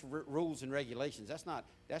 That's rules and regulations.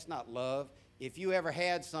 That's not love. If you ever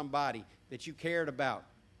had somebody that you cared about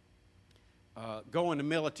go in the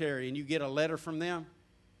military and you get a letter from them,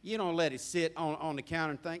 you don't let it sit on the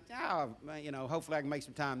counter and think, hopefully I can make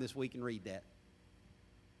some time this week and read that.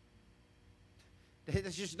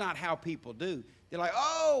 That's just not how people do. They're like,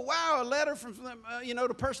 oh, wow, a letter from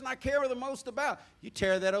the person I care the most about. You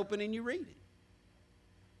tear that open and you read it.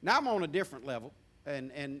 Now I'm on a different level,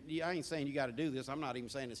 and I ain't saying you got to do this. I'm not even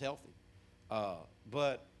saying it's healthy.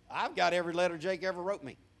 But I've got every letter Jake ever wrote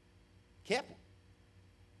me. Kept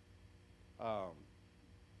them.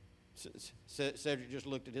 Cedric just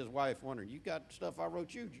looked at his wife wondering, you got stuff I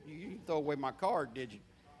wrote you? You didn't throw away my card, did you?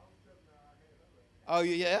 Oh,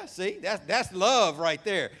 yeah, see? That's love right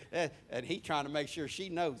there. And he trying to make sure she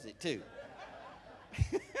knows it, too.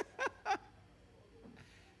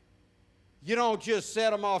 You don't just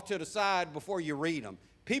set them off to the side before you read them.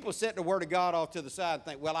 People set the Word of God off to the side and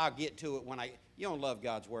think, well, I'll get to it when You don't love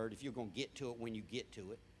God's Word if you're going to get to it when you get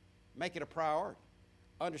to it. Make it a priority.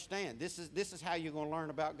 Understand, this is how you're going to learn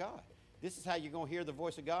about God. This is how you're going to hear the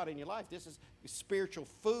voice of God in your life. This is spiritual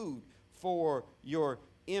food for your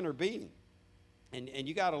inner being. And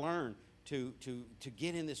you got to learn to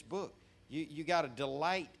get in this book. You got to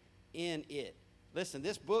delight in it. Listen,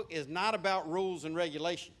 this book is not about rules and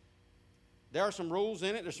regulations. There are some rules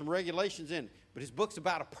in it. There's some regulations in it. But his book's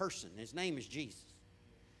about a person. His name is Jesus.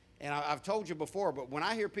 And I've told you before, but when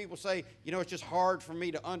I hear people say, it's just hard for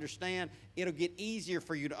me to understand, it'll get easier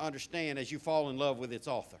for you to understand as you fall in love with its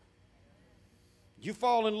author. You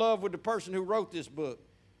fall in love with the person who wrote this book.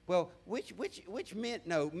 Well, which men?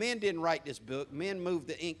 No, men didn't write this book. Men moved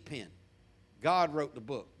the ink pen. God wrote the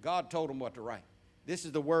book. God told them what to write. This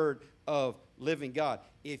is the word of living God.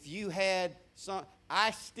 If you had some,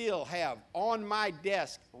 I still have on my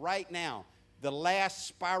desk right now the last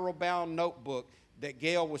spiral-bound notebook that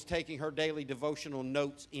Gail was taking her daily devotional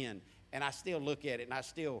notes in. And I still look at it and I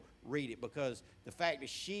still read it, because the fact that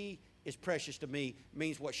she is precious to me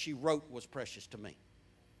means what she wrote was precious to me.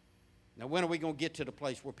 Now, when are we going to get to the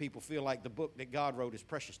place where people feel like the book that God wrote is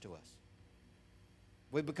precious to us?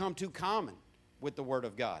 We've become too common with the Word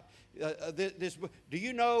of God. Do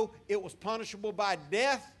you know it was punishable by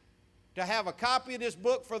death to have a copy of this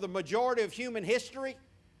book for the majority of human history?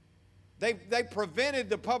 They prevented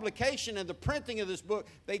the publication and the printing of this book.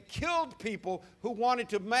 They killed people who wanted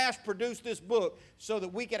to mass produce this book so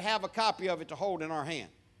that we could have a copy of it to hold in our hand,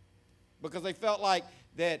 because they felt like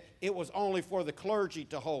that it was only for the clergy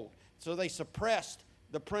to hold. So they suppressed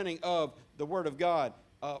the printing of the Word of God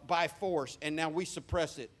by force, and now we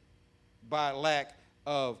suppress it by lack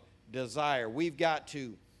of desire. We've got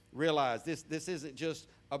to realize this isn't just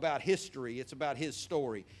about history, it's about His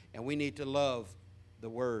story, and we need to love the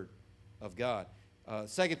Word of God.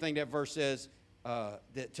 Second thing that verse says,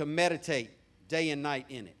 that to meditate day and night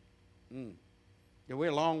in it. Yeah, we're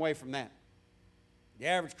a long way from that. The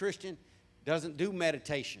average Christian doesn't do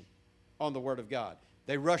meditation on the Word of God.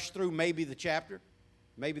 They rush through maybe the chapter,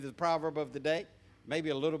 maybe the proverb of the day, maybe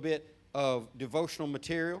a little bit of devotional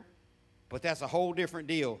material, but that's a whole different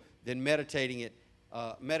deal than meditating in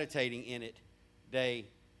it day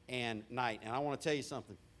and night. And I want to tell you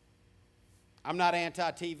something. I'm not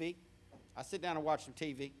anti-TV. I sit down and watch some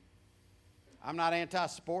TV. I'm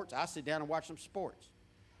anti-sports. I sit down and watch some sports.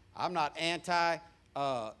 I'm not anti-gaming.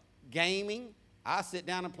 I sit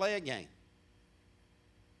down and play a game.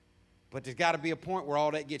 But there's got to be a point where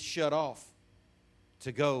all that gets shut off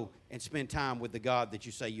to go and spend time with the God that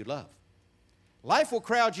you say you love. Life will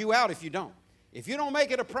crowd you out if you don't. If you don't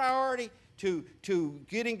make it a priority to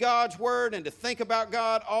get in God's Word and to think about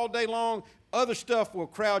God all day long, other stuff will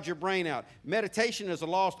crowd your brain out. Meditation is a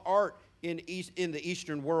lost art in the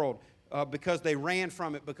Eastern world because they ran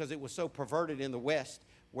from it because it was so perverted in the West,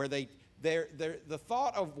 where the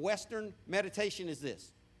thought of Western meditation is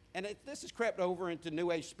this, and this has crept over into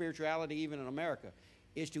New Age spirituality even in America,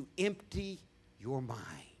 is to empty your mind.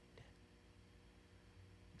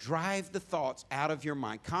 Drive the thoughts out of your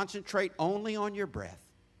mind. Concentrate only on your breath.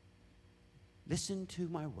 Listen to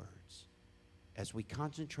my words as we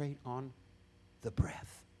concentrate on the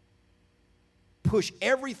breath. Push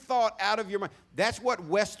every thought out of your mind. That's what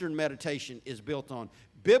Western meditation is built on.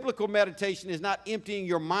 Biblical meditation is not emptying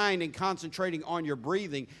your mind and concentrating on your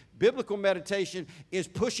breathing. Biblical meditation is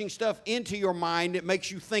pushing stuff into your mind that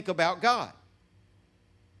makes you think about God.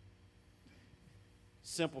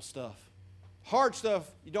 Simple stuff. Hard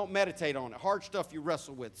stuff, you don't meditate on it. Hard stuff you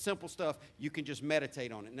wrestle with. Simple stuff, you can just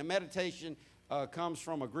meditate on it. And the meditation comes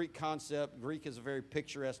from a Greek concept. Greek is a very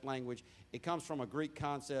picturesque language. It comes from a Greek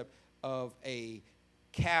concept of a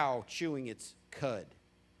cow chewing its cud,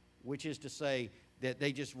 which is to say that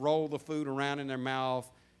they just roll the food around in their mouth,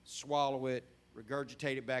 swallow it,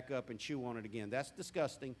 regurgitate it back up, and chew on it again. That's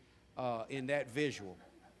disgusting in that visual.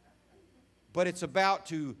 But it's about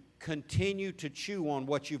to continue to chew on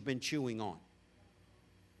what you've been chewing on.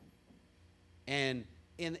 And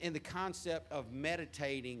in the concept of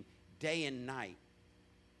meditating day and night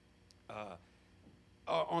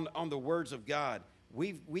on the words of God,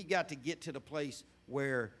 we got to get to the place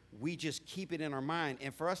where we just keep it in our mind.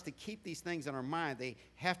 And for us to keep these things in our mind, they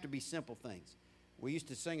have to be simple things. We used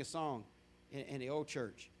to sing a song in the old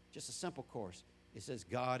church, just a simple chorus. It says,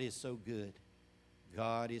 God is so good.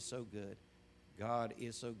 God is so good. God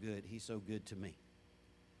is so good. He's so good to me.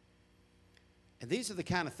 And these are the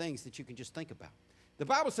kind of things that you can just think about. The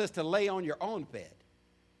Bible says to lay on your own bed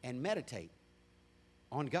and meditate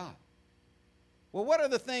on God. Well, what are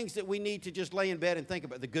the things that we need to just lay in bed and think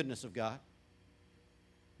about? The goodness of God.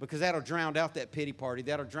 Because that'll drown out that pity party.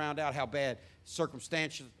 That'll drown out how bad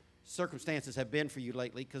circumstances have been for you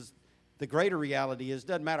lately. Because the greater reality is, it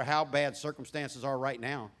doesn't matter how bad circumstances are right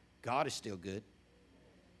now, God is still good.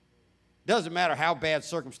 Doesn't matter how bad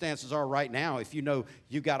circumstances are right now. If you know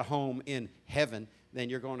you got a home in heaven, then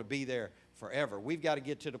you're going to be there forever. We've got to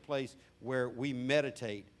get to the place where we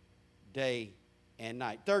meditate day and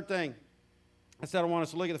night. Third thing, I said I want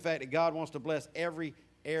us to look at the fact that God wants to bless every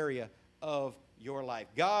area of your life.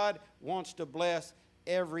 God wants to bless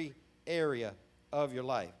every area of your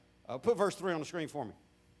life. Put verse 3 on the screen for me.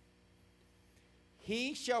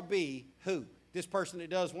 He shall be who? This person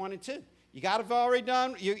that does 1 and 2. You got to have already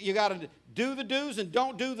done, you got to do the do's and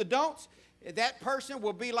don't do the don'ts. That person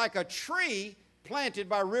will be like a tree planted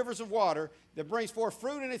by rivers of water that brings forth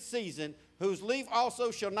fruit in its season, whose leaf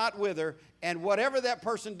also shall not wither, and whatever that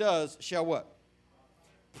person does shall what?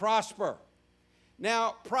 Prosper.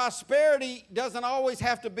 Now, prosperity doesn't always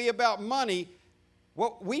have to be about money.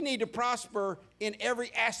 We need to prosper in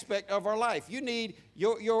every aspect of our life. You need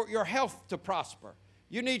your health to prosper.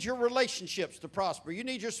 You need your relationships to prosper. You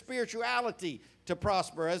need your spirituality to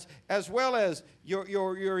prosper, as well as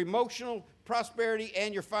your emotional prosperity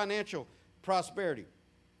and your financial prosperity.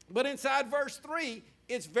 But inside verse 3,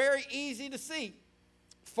 it's very easy to see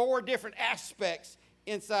 4 different aspects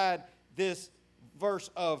inside this verse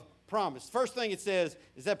of promise. First thing it says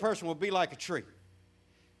is that person will be like a tree.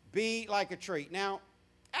 Be like a tree. Now,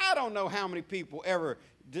 I don't know how many people ever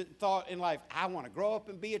thought in life, I want to grow up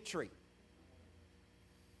and be a tree.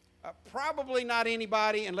 Probably not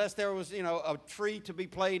anybody, unless there was, a tree to be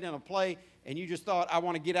played in a play, and you just thought, I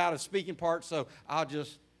want to get out of speaking part, so I'll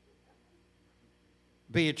just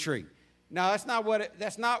be a tree. No, that's not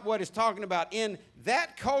what it's talking about. In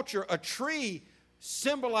that culture, a tree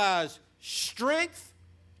symbolized strength,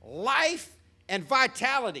 life, and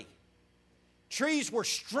vitality. Trees were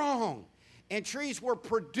strong, and trees were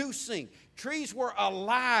producing. Trees were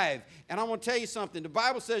alive. And I want to tell you something. The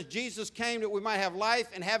Bible says Jesus came that we might have life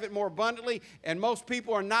and have it more abundantly, and most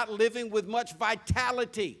people are not living with much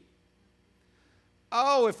vitality.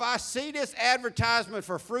 Oh, if I see this advertisement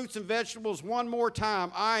for fruits and vegetables one more time,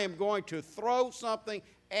 I am going to throw something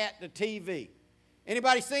at the TV.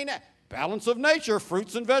 Anybody seen that? Balance of Nature,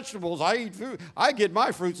 fruits and vegetables. I eat food. I get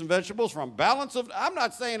my fruits and vegetables from Balance of. I'm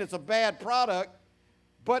not saying it's a bad product,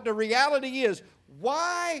 but the reality is,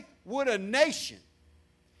 why would a nation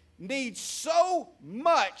need so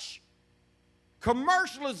much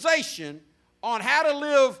commercialization on how to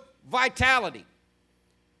live vitality,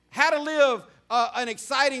 how to live an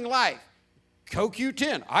exciting life?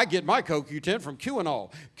 CoQ10. I get my CoQ10 from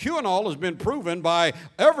QAnol. QAnol has been proven by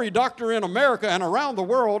every doctor in America and around the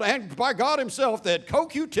world and by God himself that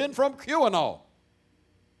CoQ10 from QAnol.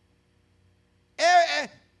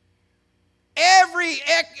 Every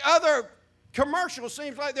other commercial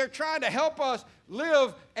seems like they're trying to help us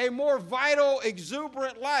live a more vital,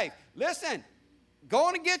 exuberant life. Listen, go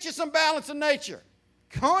on and get you some Balance of Nature.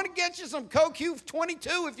 Go on and get you some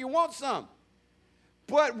CoQ22 if you want some.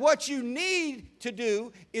 But what you need to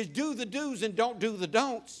do is do the do's and don't do the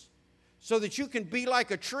don'ts so that you can be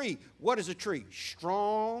like a tree. What is a tree?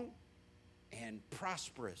 Strong and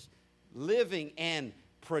prosperous, living and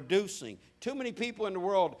producing. Too many people in the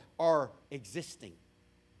world are existing.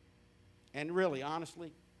 And really,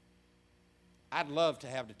 honestly, I'd love to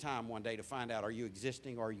have the time one day to find out, are you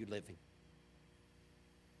existing or are you living?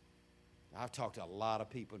 I've talked to a lot of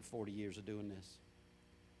people in 40 years of doing this.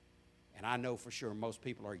 And I know for sure most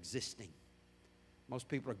people are existing. Most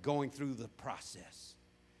people are going through the process.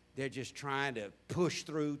 They're just trying to push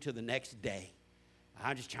through to the next day.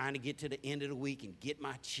 I'm just trying to get to the end of the week and get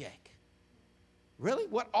my check. Really?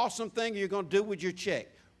 What awesome thing are you going to do with your check?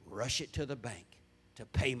 Rush it to the bank to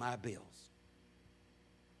pay my bills.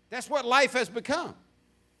 That's what life has become.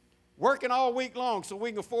 Working all week long so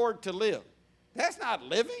we can afford to live. That's not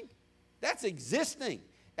living. That's existing.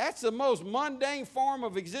 That's the most mundane form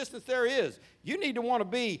of existence there is. You need to want to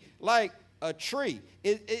be like a tree.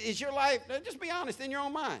 Is your life, just be honest in your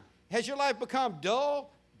own mind, has your life become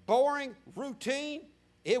dull, boring, routine?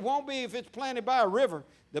 It won't be if it's planted by a river.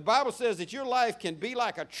 The Bible says that your life can be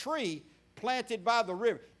like a tree planted by the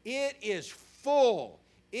river. It is full.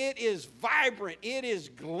 It is vibrant. It is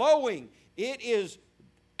glowing. It is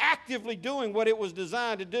actively doing what it was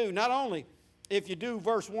designed to do. Not only if you do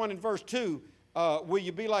verse 1 and verse 2, will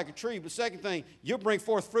you be like a tree? But second thing, you'll bring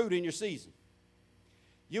forth fruit in your season.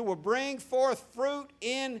 You will bring forth fruit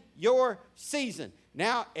in your season.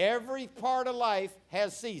 Now, every part of life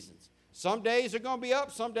has seasons. Some days are going to be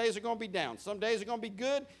up, some days are going to be down. Some days are going to be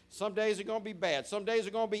good, some days are going to be bad. Some days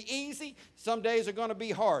are going to be easy, some days are going to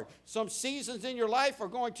be hard. Some seasons in your life are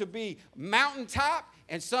going to be mountaintop,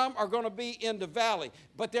 and some are going to be in the valley.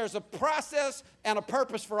 But there's a process and a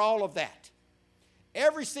purpose for all of that.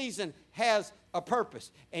 Every season has a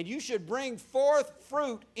purpose, and you should bring forth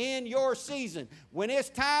fruit in your season. When it's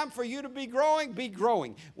time for you to be growing, be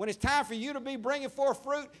growing. When it's time for you to be bringing forth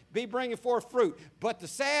fruit, be bringing forth fruit. But the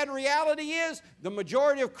sad reality is the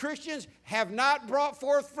majority of Christians have not brought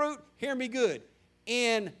forth fruit, hear me good,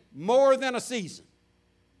 in more than a season.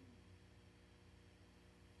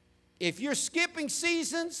 If you're skipping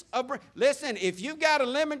seasons, listen, if you've got a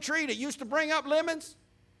lemon tree that used to bring up lemons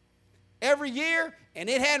every year, and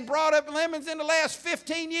it hadn't brought up lemons in the last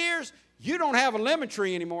 15 years, you don't have a lemon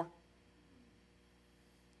tree anymore.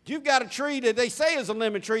 you've got a tree that they say is a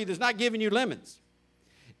lemon tree that's not giving you lemons.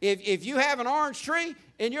 If you have an orange tree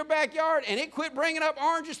in your backyard and it quit bringing up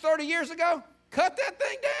oranges 30 years ago, cut that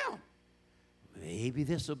thing down. Maybe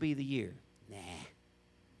this will be the year. Nah.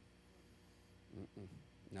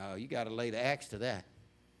 No, you got to lay the axe to that.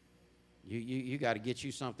 You got to get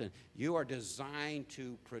you something. You are designed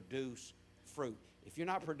to produce fruit. If you're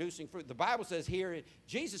not producing fruit, the Bible says here,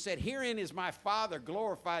 Jesus said, herein is my Father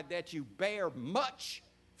glorified, that you bear much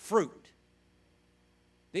fruit.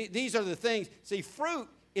 These are the things. See, fruit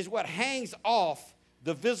is what hangs off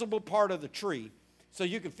the visible part of the tree so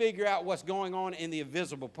you can figure out what's going on in the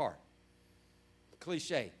invisible part.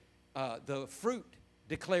 Cliche. The fruit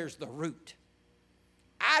declares the root.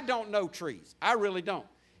 I don't know trees. I really don't.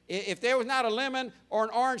 If there was not a lemon or an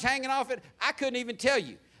orange hanging off it, I couldn't even tell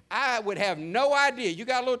you. I would have no idea. You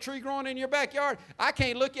got a little tree growing in your backyard, I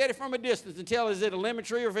can't look at it from a distance and tell is it a lemon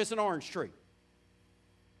tree or if it's an orange tree.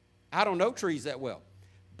 I don't know trees that well.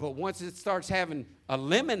 But once it starts having a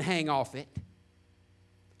lemon hang off it,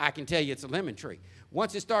 I can tell you it's a lemon tree.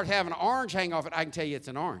 Once it starts having an orange hang off it, I can tell you it's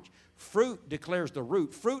an orange. Fruit declares the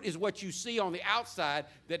root. Fruit is what you see on the outside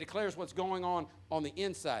that declares what's going on the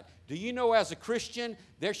inside. Do you know as a Christian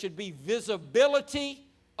there should be visibility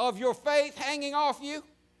of your faith hanging off you?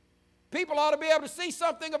 People ought to be able to see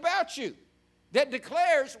something about you that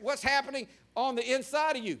declares what's happening on the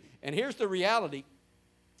inside of you. And here's the reality.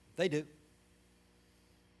 They do.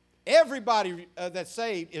 Everybody that's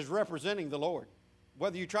saved is representing the Lord,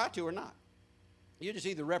 whether you try to or not. You're just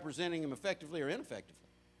either representing Him effectively or ineffectively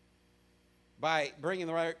by bringing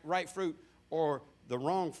the right fruit or the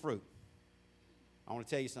wrong fruit. I want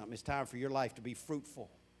to tell you something. It's time for your life to be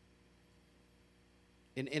fruitful.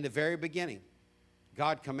 In the very beginning,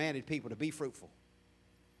 God commanded people to be fruitful.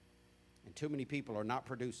 And too many people are not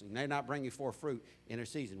producing. They're not bringing forth fruit in their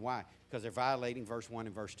season. Why? Because they're violating verse 1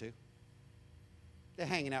 and verse 2. They're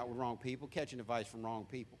hanging out with wrong people, catching advice from wrong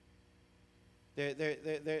people. They're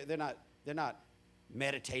not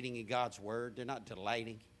meditating in God's word. They're not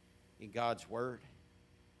delighting in God's word.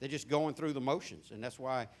 They're just going through the motions, and that's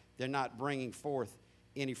why they're not bringing forth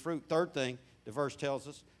any fruit. Third thing, the verse tells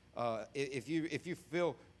us, if you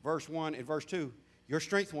fulfill verse 1 and verse 2, your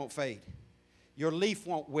strength won't fade. Your leaf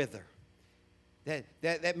won't wither.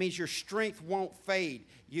 That means your strength won't fade.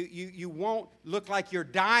 You won't look like you're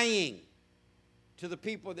dying to the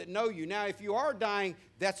people that know you. Now, if you are dying,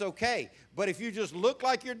 that's okay. But if you just look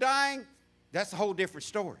like you're dying, that's a whole different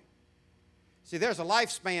story. See, there's a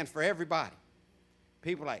lifespan for everybody.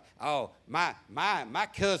 People are like, oh, my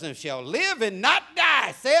cousin shall live and not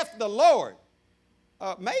die, saith the Lord.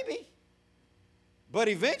 Maybe. But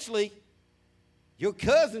eventually, your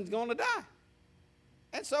cousin's going to die.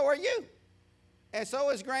 And so are you. And so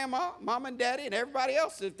is grandma, mom and daddy, and everybody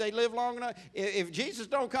else if they live long enough. If Jesus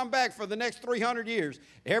don't come back for the next 300 years,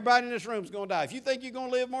 everybody in this room is going to die. If you think you're going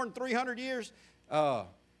to live more than 300 years,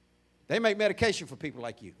 they make medication for people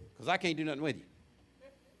like you because I can't do nothing with you.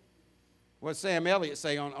 What did Sam Elliott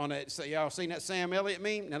say on that? Y'all seen that Sam Elliott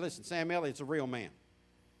meme? Now listen, Sam Elliott's a real man.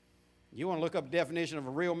 You want to look up the definition of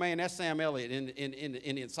a real man? That's Sam Elliott in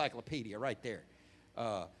the encyclopedia right there.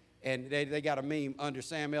 And they got a meme under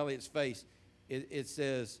Sam Elliott's face. It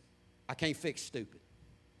says, I can't fix stupid.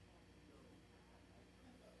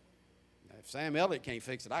 Now, if Sam Elliott can't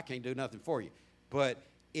fix it, I can't do nothing for you. But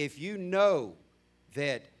if you know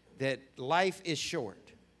that life is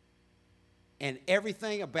short and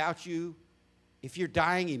everything about you, if you're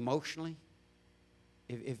dying emotionally,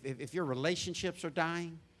 if your relationships are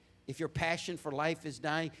dying, if your passion for life is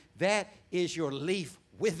dying, that is your leaf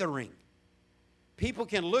withering. People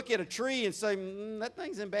can look at a tree and say, that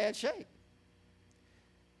thing's in bad shape.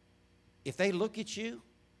 If they look at you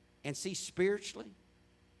and see spiritually,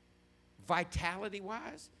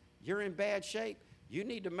 vitality-wise, you're in bad shape, you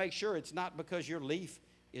need to make sure it's not because your leaf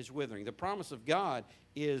is withering. The promise of God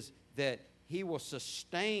is that He will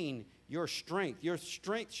sustain your strength. Your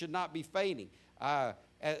strength should not be fading.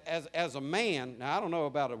 As a man, now I don't know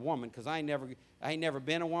about a woman because I ain't never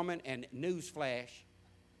been a woman, and newsflash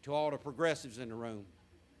to all the progressives in the room,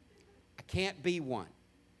 I can't be one.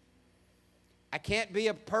 I can't be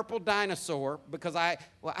a purple dinosaur because I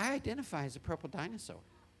identify as a purple dinosaur.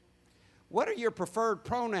 What are your preferred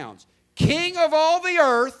pronouns? King of all the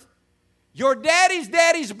earth, your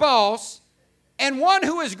daddy's boss, and one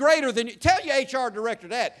who is greater than you. Tell your HR director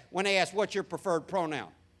that when they ask what's your preferred pronoun.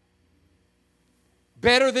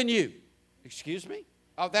 Better than you. Excuse me?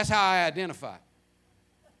 Oh, that's how I identify.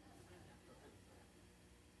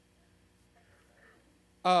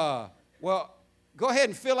 Well, go ahead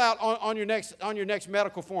and fill out on your next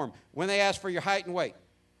medical form when they ask for your height and weight.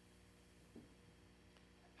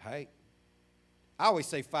 Hey, I always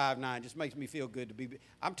say 5'9", just makes me feel good to be.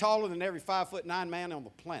 I'm taller than every 5'9" man on the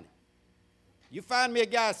planet. You find me a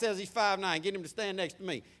guy that says he's 5'9", get him to stand next to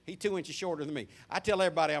me. He's 2 inches shorter than me. I tell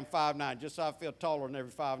everybody I'm 5'9", just so I feel taller than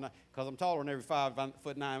every 5'9", because I'm taller than every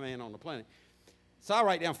 5'9" man on the planet. So I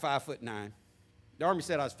write down 5'9". The Army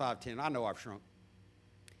said I was 5'10". I know I've shrunk.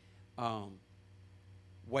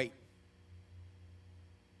 Weight,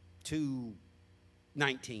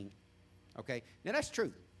 219. Okay, now that's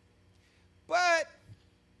true. But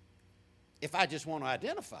if I just want to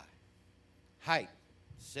identify, height,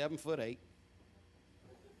 7'8".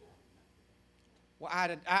 Well,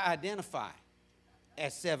 I identify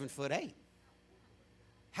as 7'8".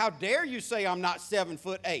 How dare you say I'm not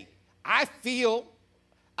 7'8"? I've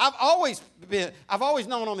always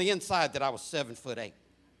known on the inside that I was 7'8".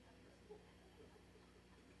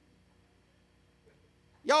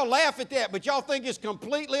 Y'all laugh at that, but y'all think it's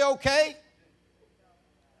completely okay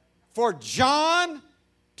for John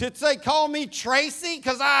to say, call me Tracy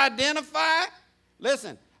because I identify?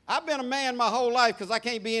 Listen, I've been a man my whole life because I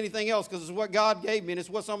can't be anything else because it's what God gave me and it's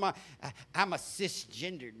what's on my, I'm a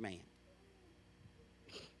cisgendered man.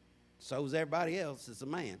 So's everybody else is a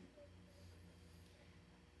man.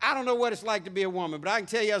 I don't know what it's like to be a woman, but I can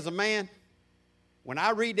tell you as a man, when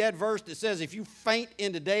I read that verse that says, if you faint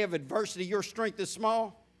in the day of adversity, your strength is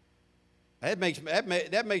small, that makes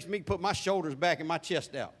me put my shoulders back and my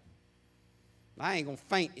chest out. I ain't going to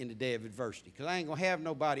faint in the day of adversity because I ain't going to have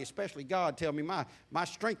nobody, especially God, tell me my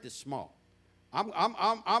strength is small. I'm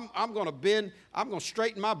going to bend, I'm going to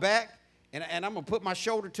straighten my back, and I'm going to put my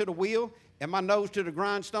shoulder to the wheel and my nose to the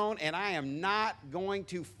grindstone, and I am not going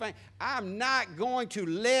to faint. I'm not going to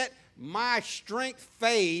let my strength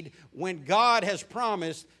fade when God has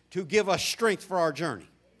promised to give us strength for our journey.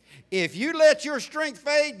 If you let your strength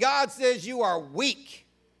fade, God says you are weak.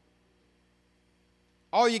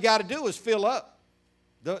 All you got to do is fill up.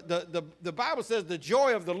 The Bible says the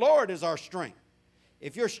joy of the Lord is our strength.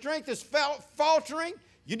 If your strength is faltering,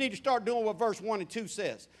 you need to start doing what verse 1 and 2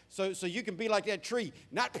 says. So you can be like that tree,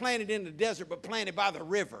 not planted in the desert, but planted by the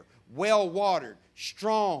river, well-watered,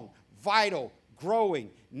 strong, vital, growing,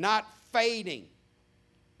 not fading.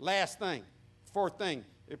 Last thing, fourth thing,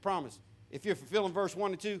 it promised. If you're fulfilling verse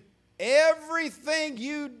 1 and 2, everything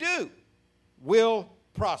you do will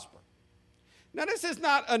prosper. Now, this is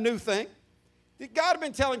not a new thing. God had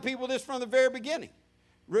been telling people this from the very beginning.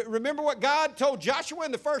 Remember what God told Joshua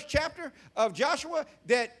in the first chapter of Joshua?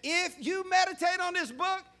 That if you meditate on this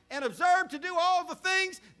book and observe to do all the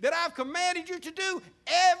things that I've commanded you to do,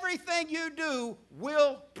 everything you do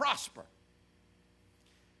will prosper.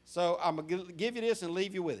 So I'm going to give you this and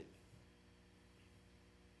leave you with it.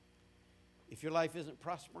 If your life isn't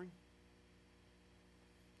prospering,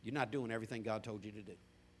 you're not doing everything God told you to do.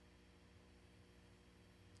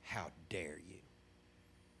 How dare you?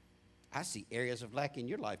 I see areas of lack in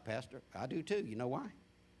your life, Pastor. I do too. You know why?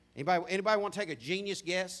 Anybody want to take a genius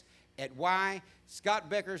guess at why Scott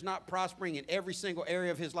Becker's not prospering in every single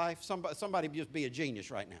area of his life? Somebody just be a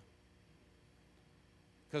genius right now.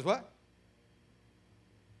 Because what?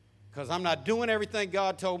 Because I'm not doing everything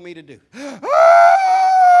God told me to do.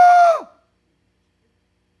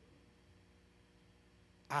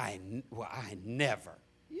 I never.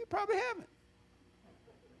 You probably haven't.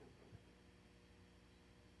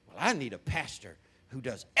 Well, I need a pastor who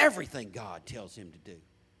does everything God tells him to do.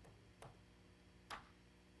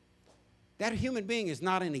 That human being is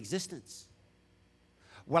not in existence.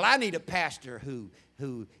 Well, I need a pastor who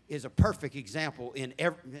is a perfect example in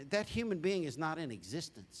that human being is not in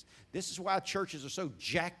existence. This is why churches are so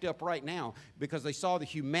jacked up right now, because they saw the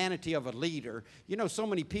humanity of a leader. You know, so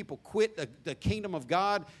many people quit the kingdom of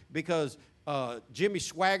God because Jimmy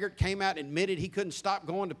Swaggart came out and admitted he couldn't stop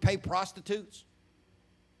going to pay prostitutes.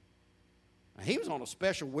 Now, he was on a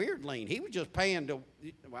special weird lane. He was just paying to,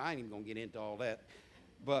 well, I ain't even going to get into all that.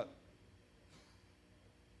 But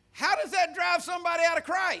how does that drive somebody out of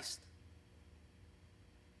Christ?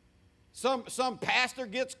 Some pastor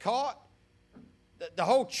gets caught. The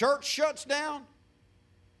whole church shuts down.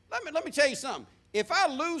 Let me tell you something. If I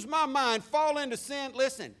lose my mind, fall into sin,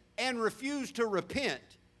 listen, and refuse to repent,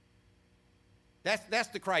 that's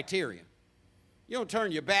the criterion. You don't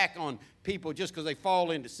turn your back on people just because they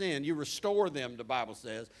fall into sin. You restore them, the Bible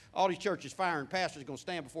says. All these churches firing pastors are going to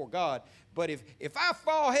stand before God. But if I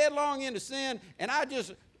fall headlong into sin and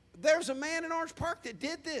there's a man in Orange Park that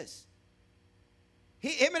did this.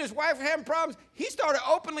 Him and his wife were having problems. He started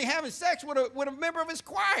openly having sex with a member of his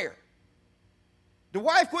choir. The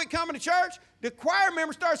wife quit coming to church. The choir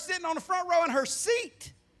member started sitting on the front row in her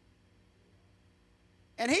seat.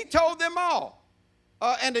 And he told them all.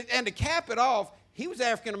 And to cap it off, he was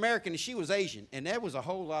African American and she was Asian, and there was a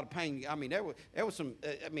whole lot of pain. I mean, there was some.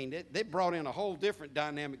 They brought in a whole different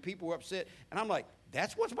dynamic. People were upset, and I'm like,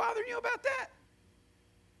 that's what's bothering you about that?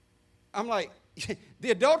 I'm like,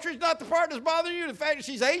 the adultery is not the part that's bothering you. The fact that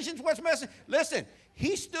she's Asian is what's messing. Listen,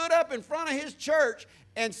 he stood up in front of his church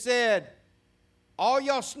and said, all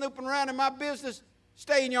y'all snooping around in my business,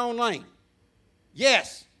 stay in your own lane.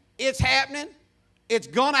 Yes, it's happening. It's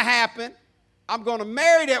going to happen. I'm going to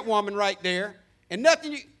marry that woman right there. And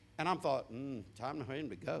nothing and I'm thought, time for him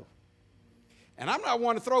to go. And I'm not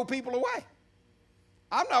one to throw people away.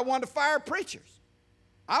 I'm not one to fire preachers.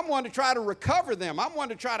 I'm one to try to recover them. I'm one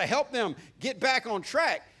to try to help them get back on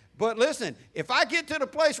track. But listen, if I get to the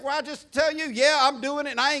place where I just tell you, yeah, I'm doing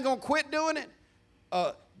it and I ain't going to quit doing it,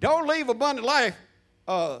 don't leave Abundant Life.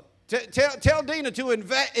 Tell Dina to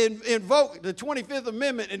invoke the 25th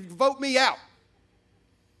Amendment and vote me out.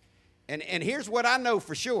 And here's what I know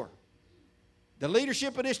for sure. The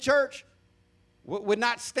leadership of this church would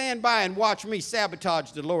not stand by and watch me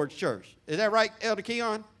sabotage the Lord's church. Is that right, Elder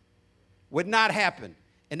Keon? Would not happen.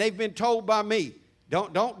 And they've been told by me,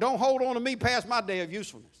 don't hold on to me past my day of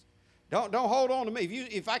usefulness. Don't hold on to me.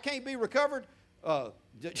 If I can't be recovered,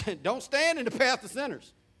 don't stand in the path of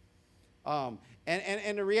sinners.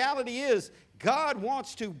 And the reality is, God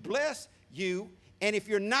wants to bless you, and if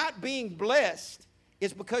you're not being blessed,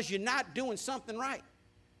 it's because you're not doing something right.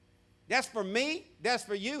 That's for me. That's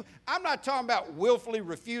for you. I'm not talking about willfully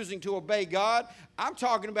refusing to obey God. I'm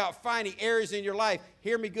talking about finding areas in your life,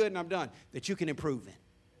 hear me good and I'm done, that you can improve in.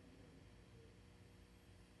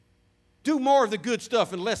 Do more of the good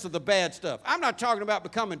stuff and less of the bad stuff. I'm not talking about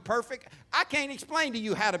becoming perfect. I can't explain to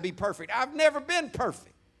you how to be perfect. I've never been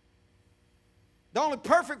perfect. The only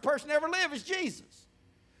perfect person ever lived is Jesus.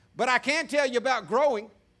 But I can tell you about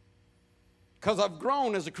growing because I've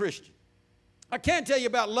grown as a Christian. I can't tell you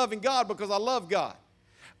about loving God because I love God.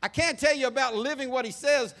 I can't tell you about living what he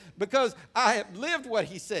says because I have lived what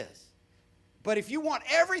he says. But if you want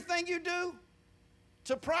everything you do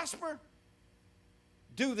to prosper,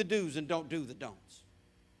 do the do's and don't do the don'ts.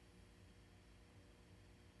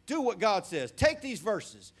 Do what God says. Take these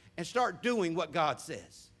verses and start doing what God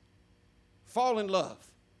says. Fall in love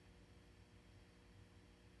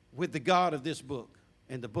with the God of this book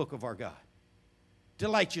and the book of our God.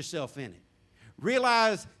 Delight yourself in it.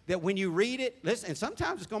 Realize that when you read it, listen, and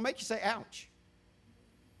sometimes it's going to make you say, ouch.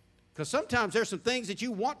 Because sometimes there's some things that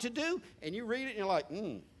you want to do, and you read it, and you're like,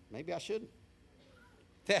 maybe I shouldn't.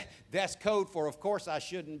 That's code for, of course I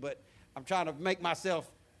shouldn't, but I'm trying to make myself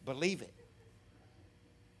believe it.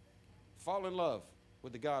 Fall in love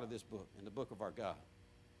with the God of this book and the book of our God.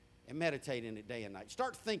 And meditate in it day and night.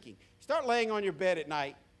 Start thinking. Start laying on your bed at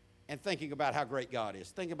night and thinking about how great God is.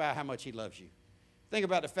 Think about how much he loves you. Think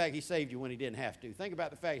about the fact he saved you when he didn't have to. Think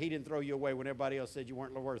about the fact he didn't throw you away when everybody else said you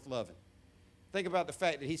weren't worth loving. Think about the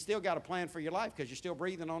fact that he's still got a plan for your life because you're still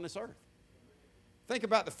breathing on this earth. Think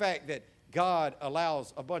about the fact that God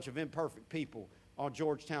allows a bunch of imperfect people on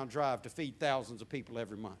Georgetown Drive to feed thousands of people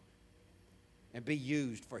every month and be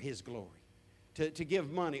used for his glory, to give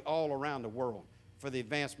money all around the world for the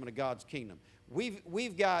advancement of God's kingdom.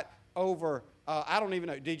 We've got over, I don't even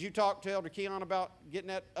know, did you talk to Elder Keon about getting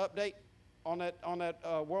that update on that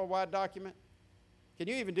worldwide document? Can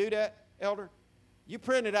you even do that, Elder? You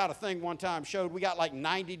printed out a thing one time, showed we got like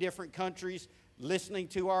 90 different countries listening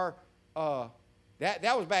to our,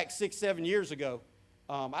 that was back 6-7 years ago.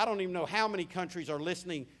 I don't even know how many countries are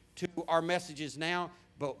listening to our messages now,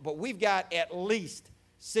 but we've got at least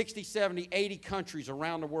 60, 70, 80 countries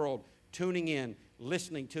around the world tuning in,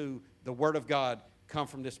 listening to the Word of God come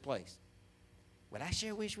from this place. Well, I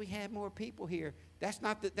sure wish we had more people here. That's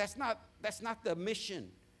not the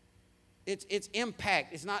mission. It's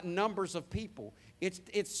impact. It's not numbers of people.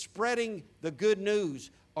 It's spreading the good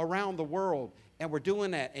news around the world, and we're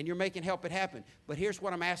doing that, and you're making help it happen. But here's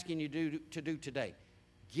what I'm asking you to do today.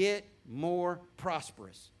 Get more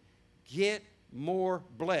prosperous. Get more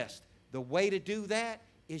blessed. The way to do that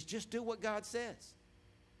is just do what God says.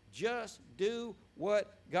 Just do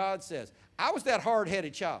what God says. I was that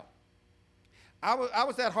hard-headed child. I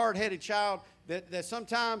was that hard-headed child that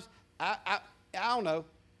sometimes, I don't know,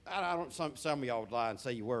 some of y'all would lie and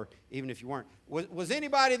say you were, even if you weren't. Was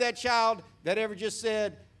anybody that child that ever just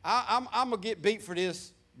said, I'm going to get beat for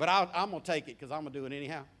this, but I'm going to take it because I'm going to do it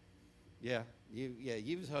anyhow? Yeah,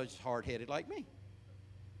 you was hard-headed like me.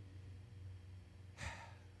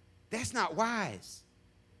 That's not wise.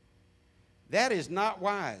 That is not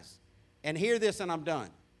wise. And hear this and I'm done.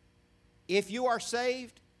 If you are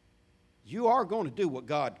saved, you are going to do what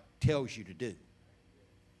God tells you to do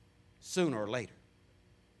sooner or later.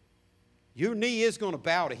 Your knee is going to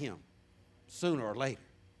bow to him sooner or later.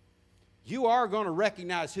 You are going to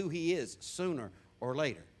recognize who he is sooner or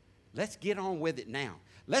later. Let's get on with it now.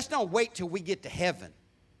 Let's not wait till we get to heaven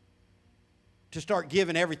to start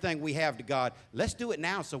giving everything we have to God. Let's do it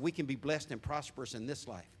now so we can be blessed and prosperous in this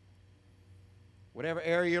life. Whatever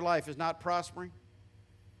area of your life is not prospering,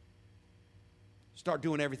 start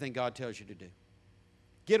doing everything God tells you to do.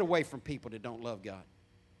 Get away from people that don't love God.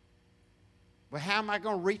 Well, how am I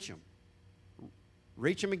going to reach them?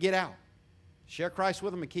 Reach them and get out. Share Christ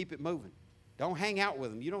with them and keep it moving. Don't hang out with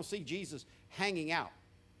them. You don't see Jesus hanging out,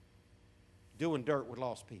 doing dirt with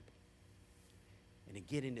lost people. And then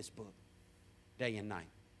get in this book day and night.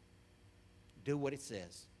 Do what it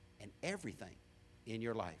says, and everything in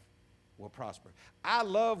your life will prosper. I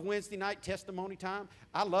love Wednesday night testimony time.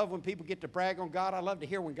 I love when people get to brag on God. I love to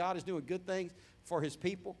hear when God is doing good things for his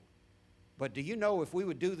people. But do you know if we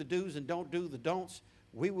would do the do's and don't do the don'ts,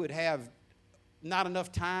 we would have not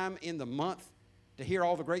enough time in the month to hear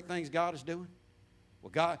all the great things God is doing?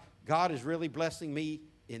 Well, God is really blessing me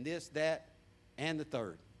in this, that, and the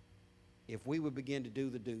third. If we would begin to do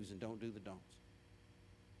the do's and don't do the don'ts.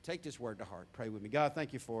 Take this word to heart. Pray with me. God,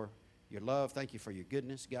 thank you for your love. Thank you for your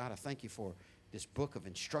goodness. God, I thank you for this book of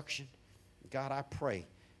instruction. God, I pray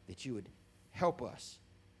that you would help us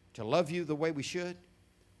to love you the way we should.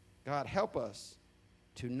 God, help us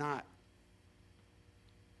to not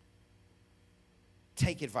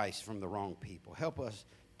take advice from the wrong people. Help us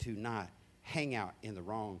to not hang out in the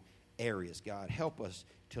wrong areas. God, help us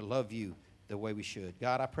to love you the way we should.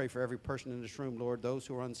 God, I pray for every person in this room, Lord, those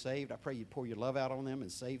who are unsaved, I pray you'd pour your love out on them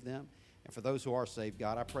and save them. And for those who are saved,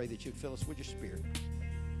 God, I pray that you'd fill us with your spirit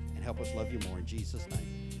and help us love you more. In Jesus'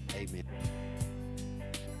 name, amen.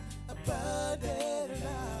 Abundant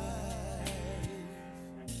life.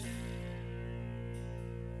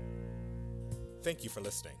 Thank you for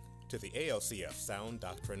listening to the ALCF Sound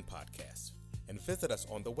Doctrine Podcast, and visit us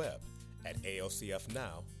on the web at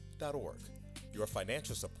alcfnow.org. Your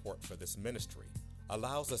financial support for this ministry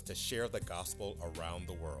allows us to share the gospel around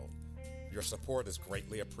the world. Your support is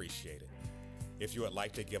greatly appreciated. If you would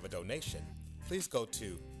like to give a donation, please go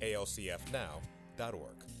to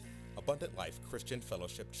alcfnow.org. Abundant Life Christian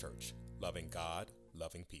Fellowship Church, loving God,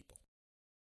 loving people.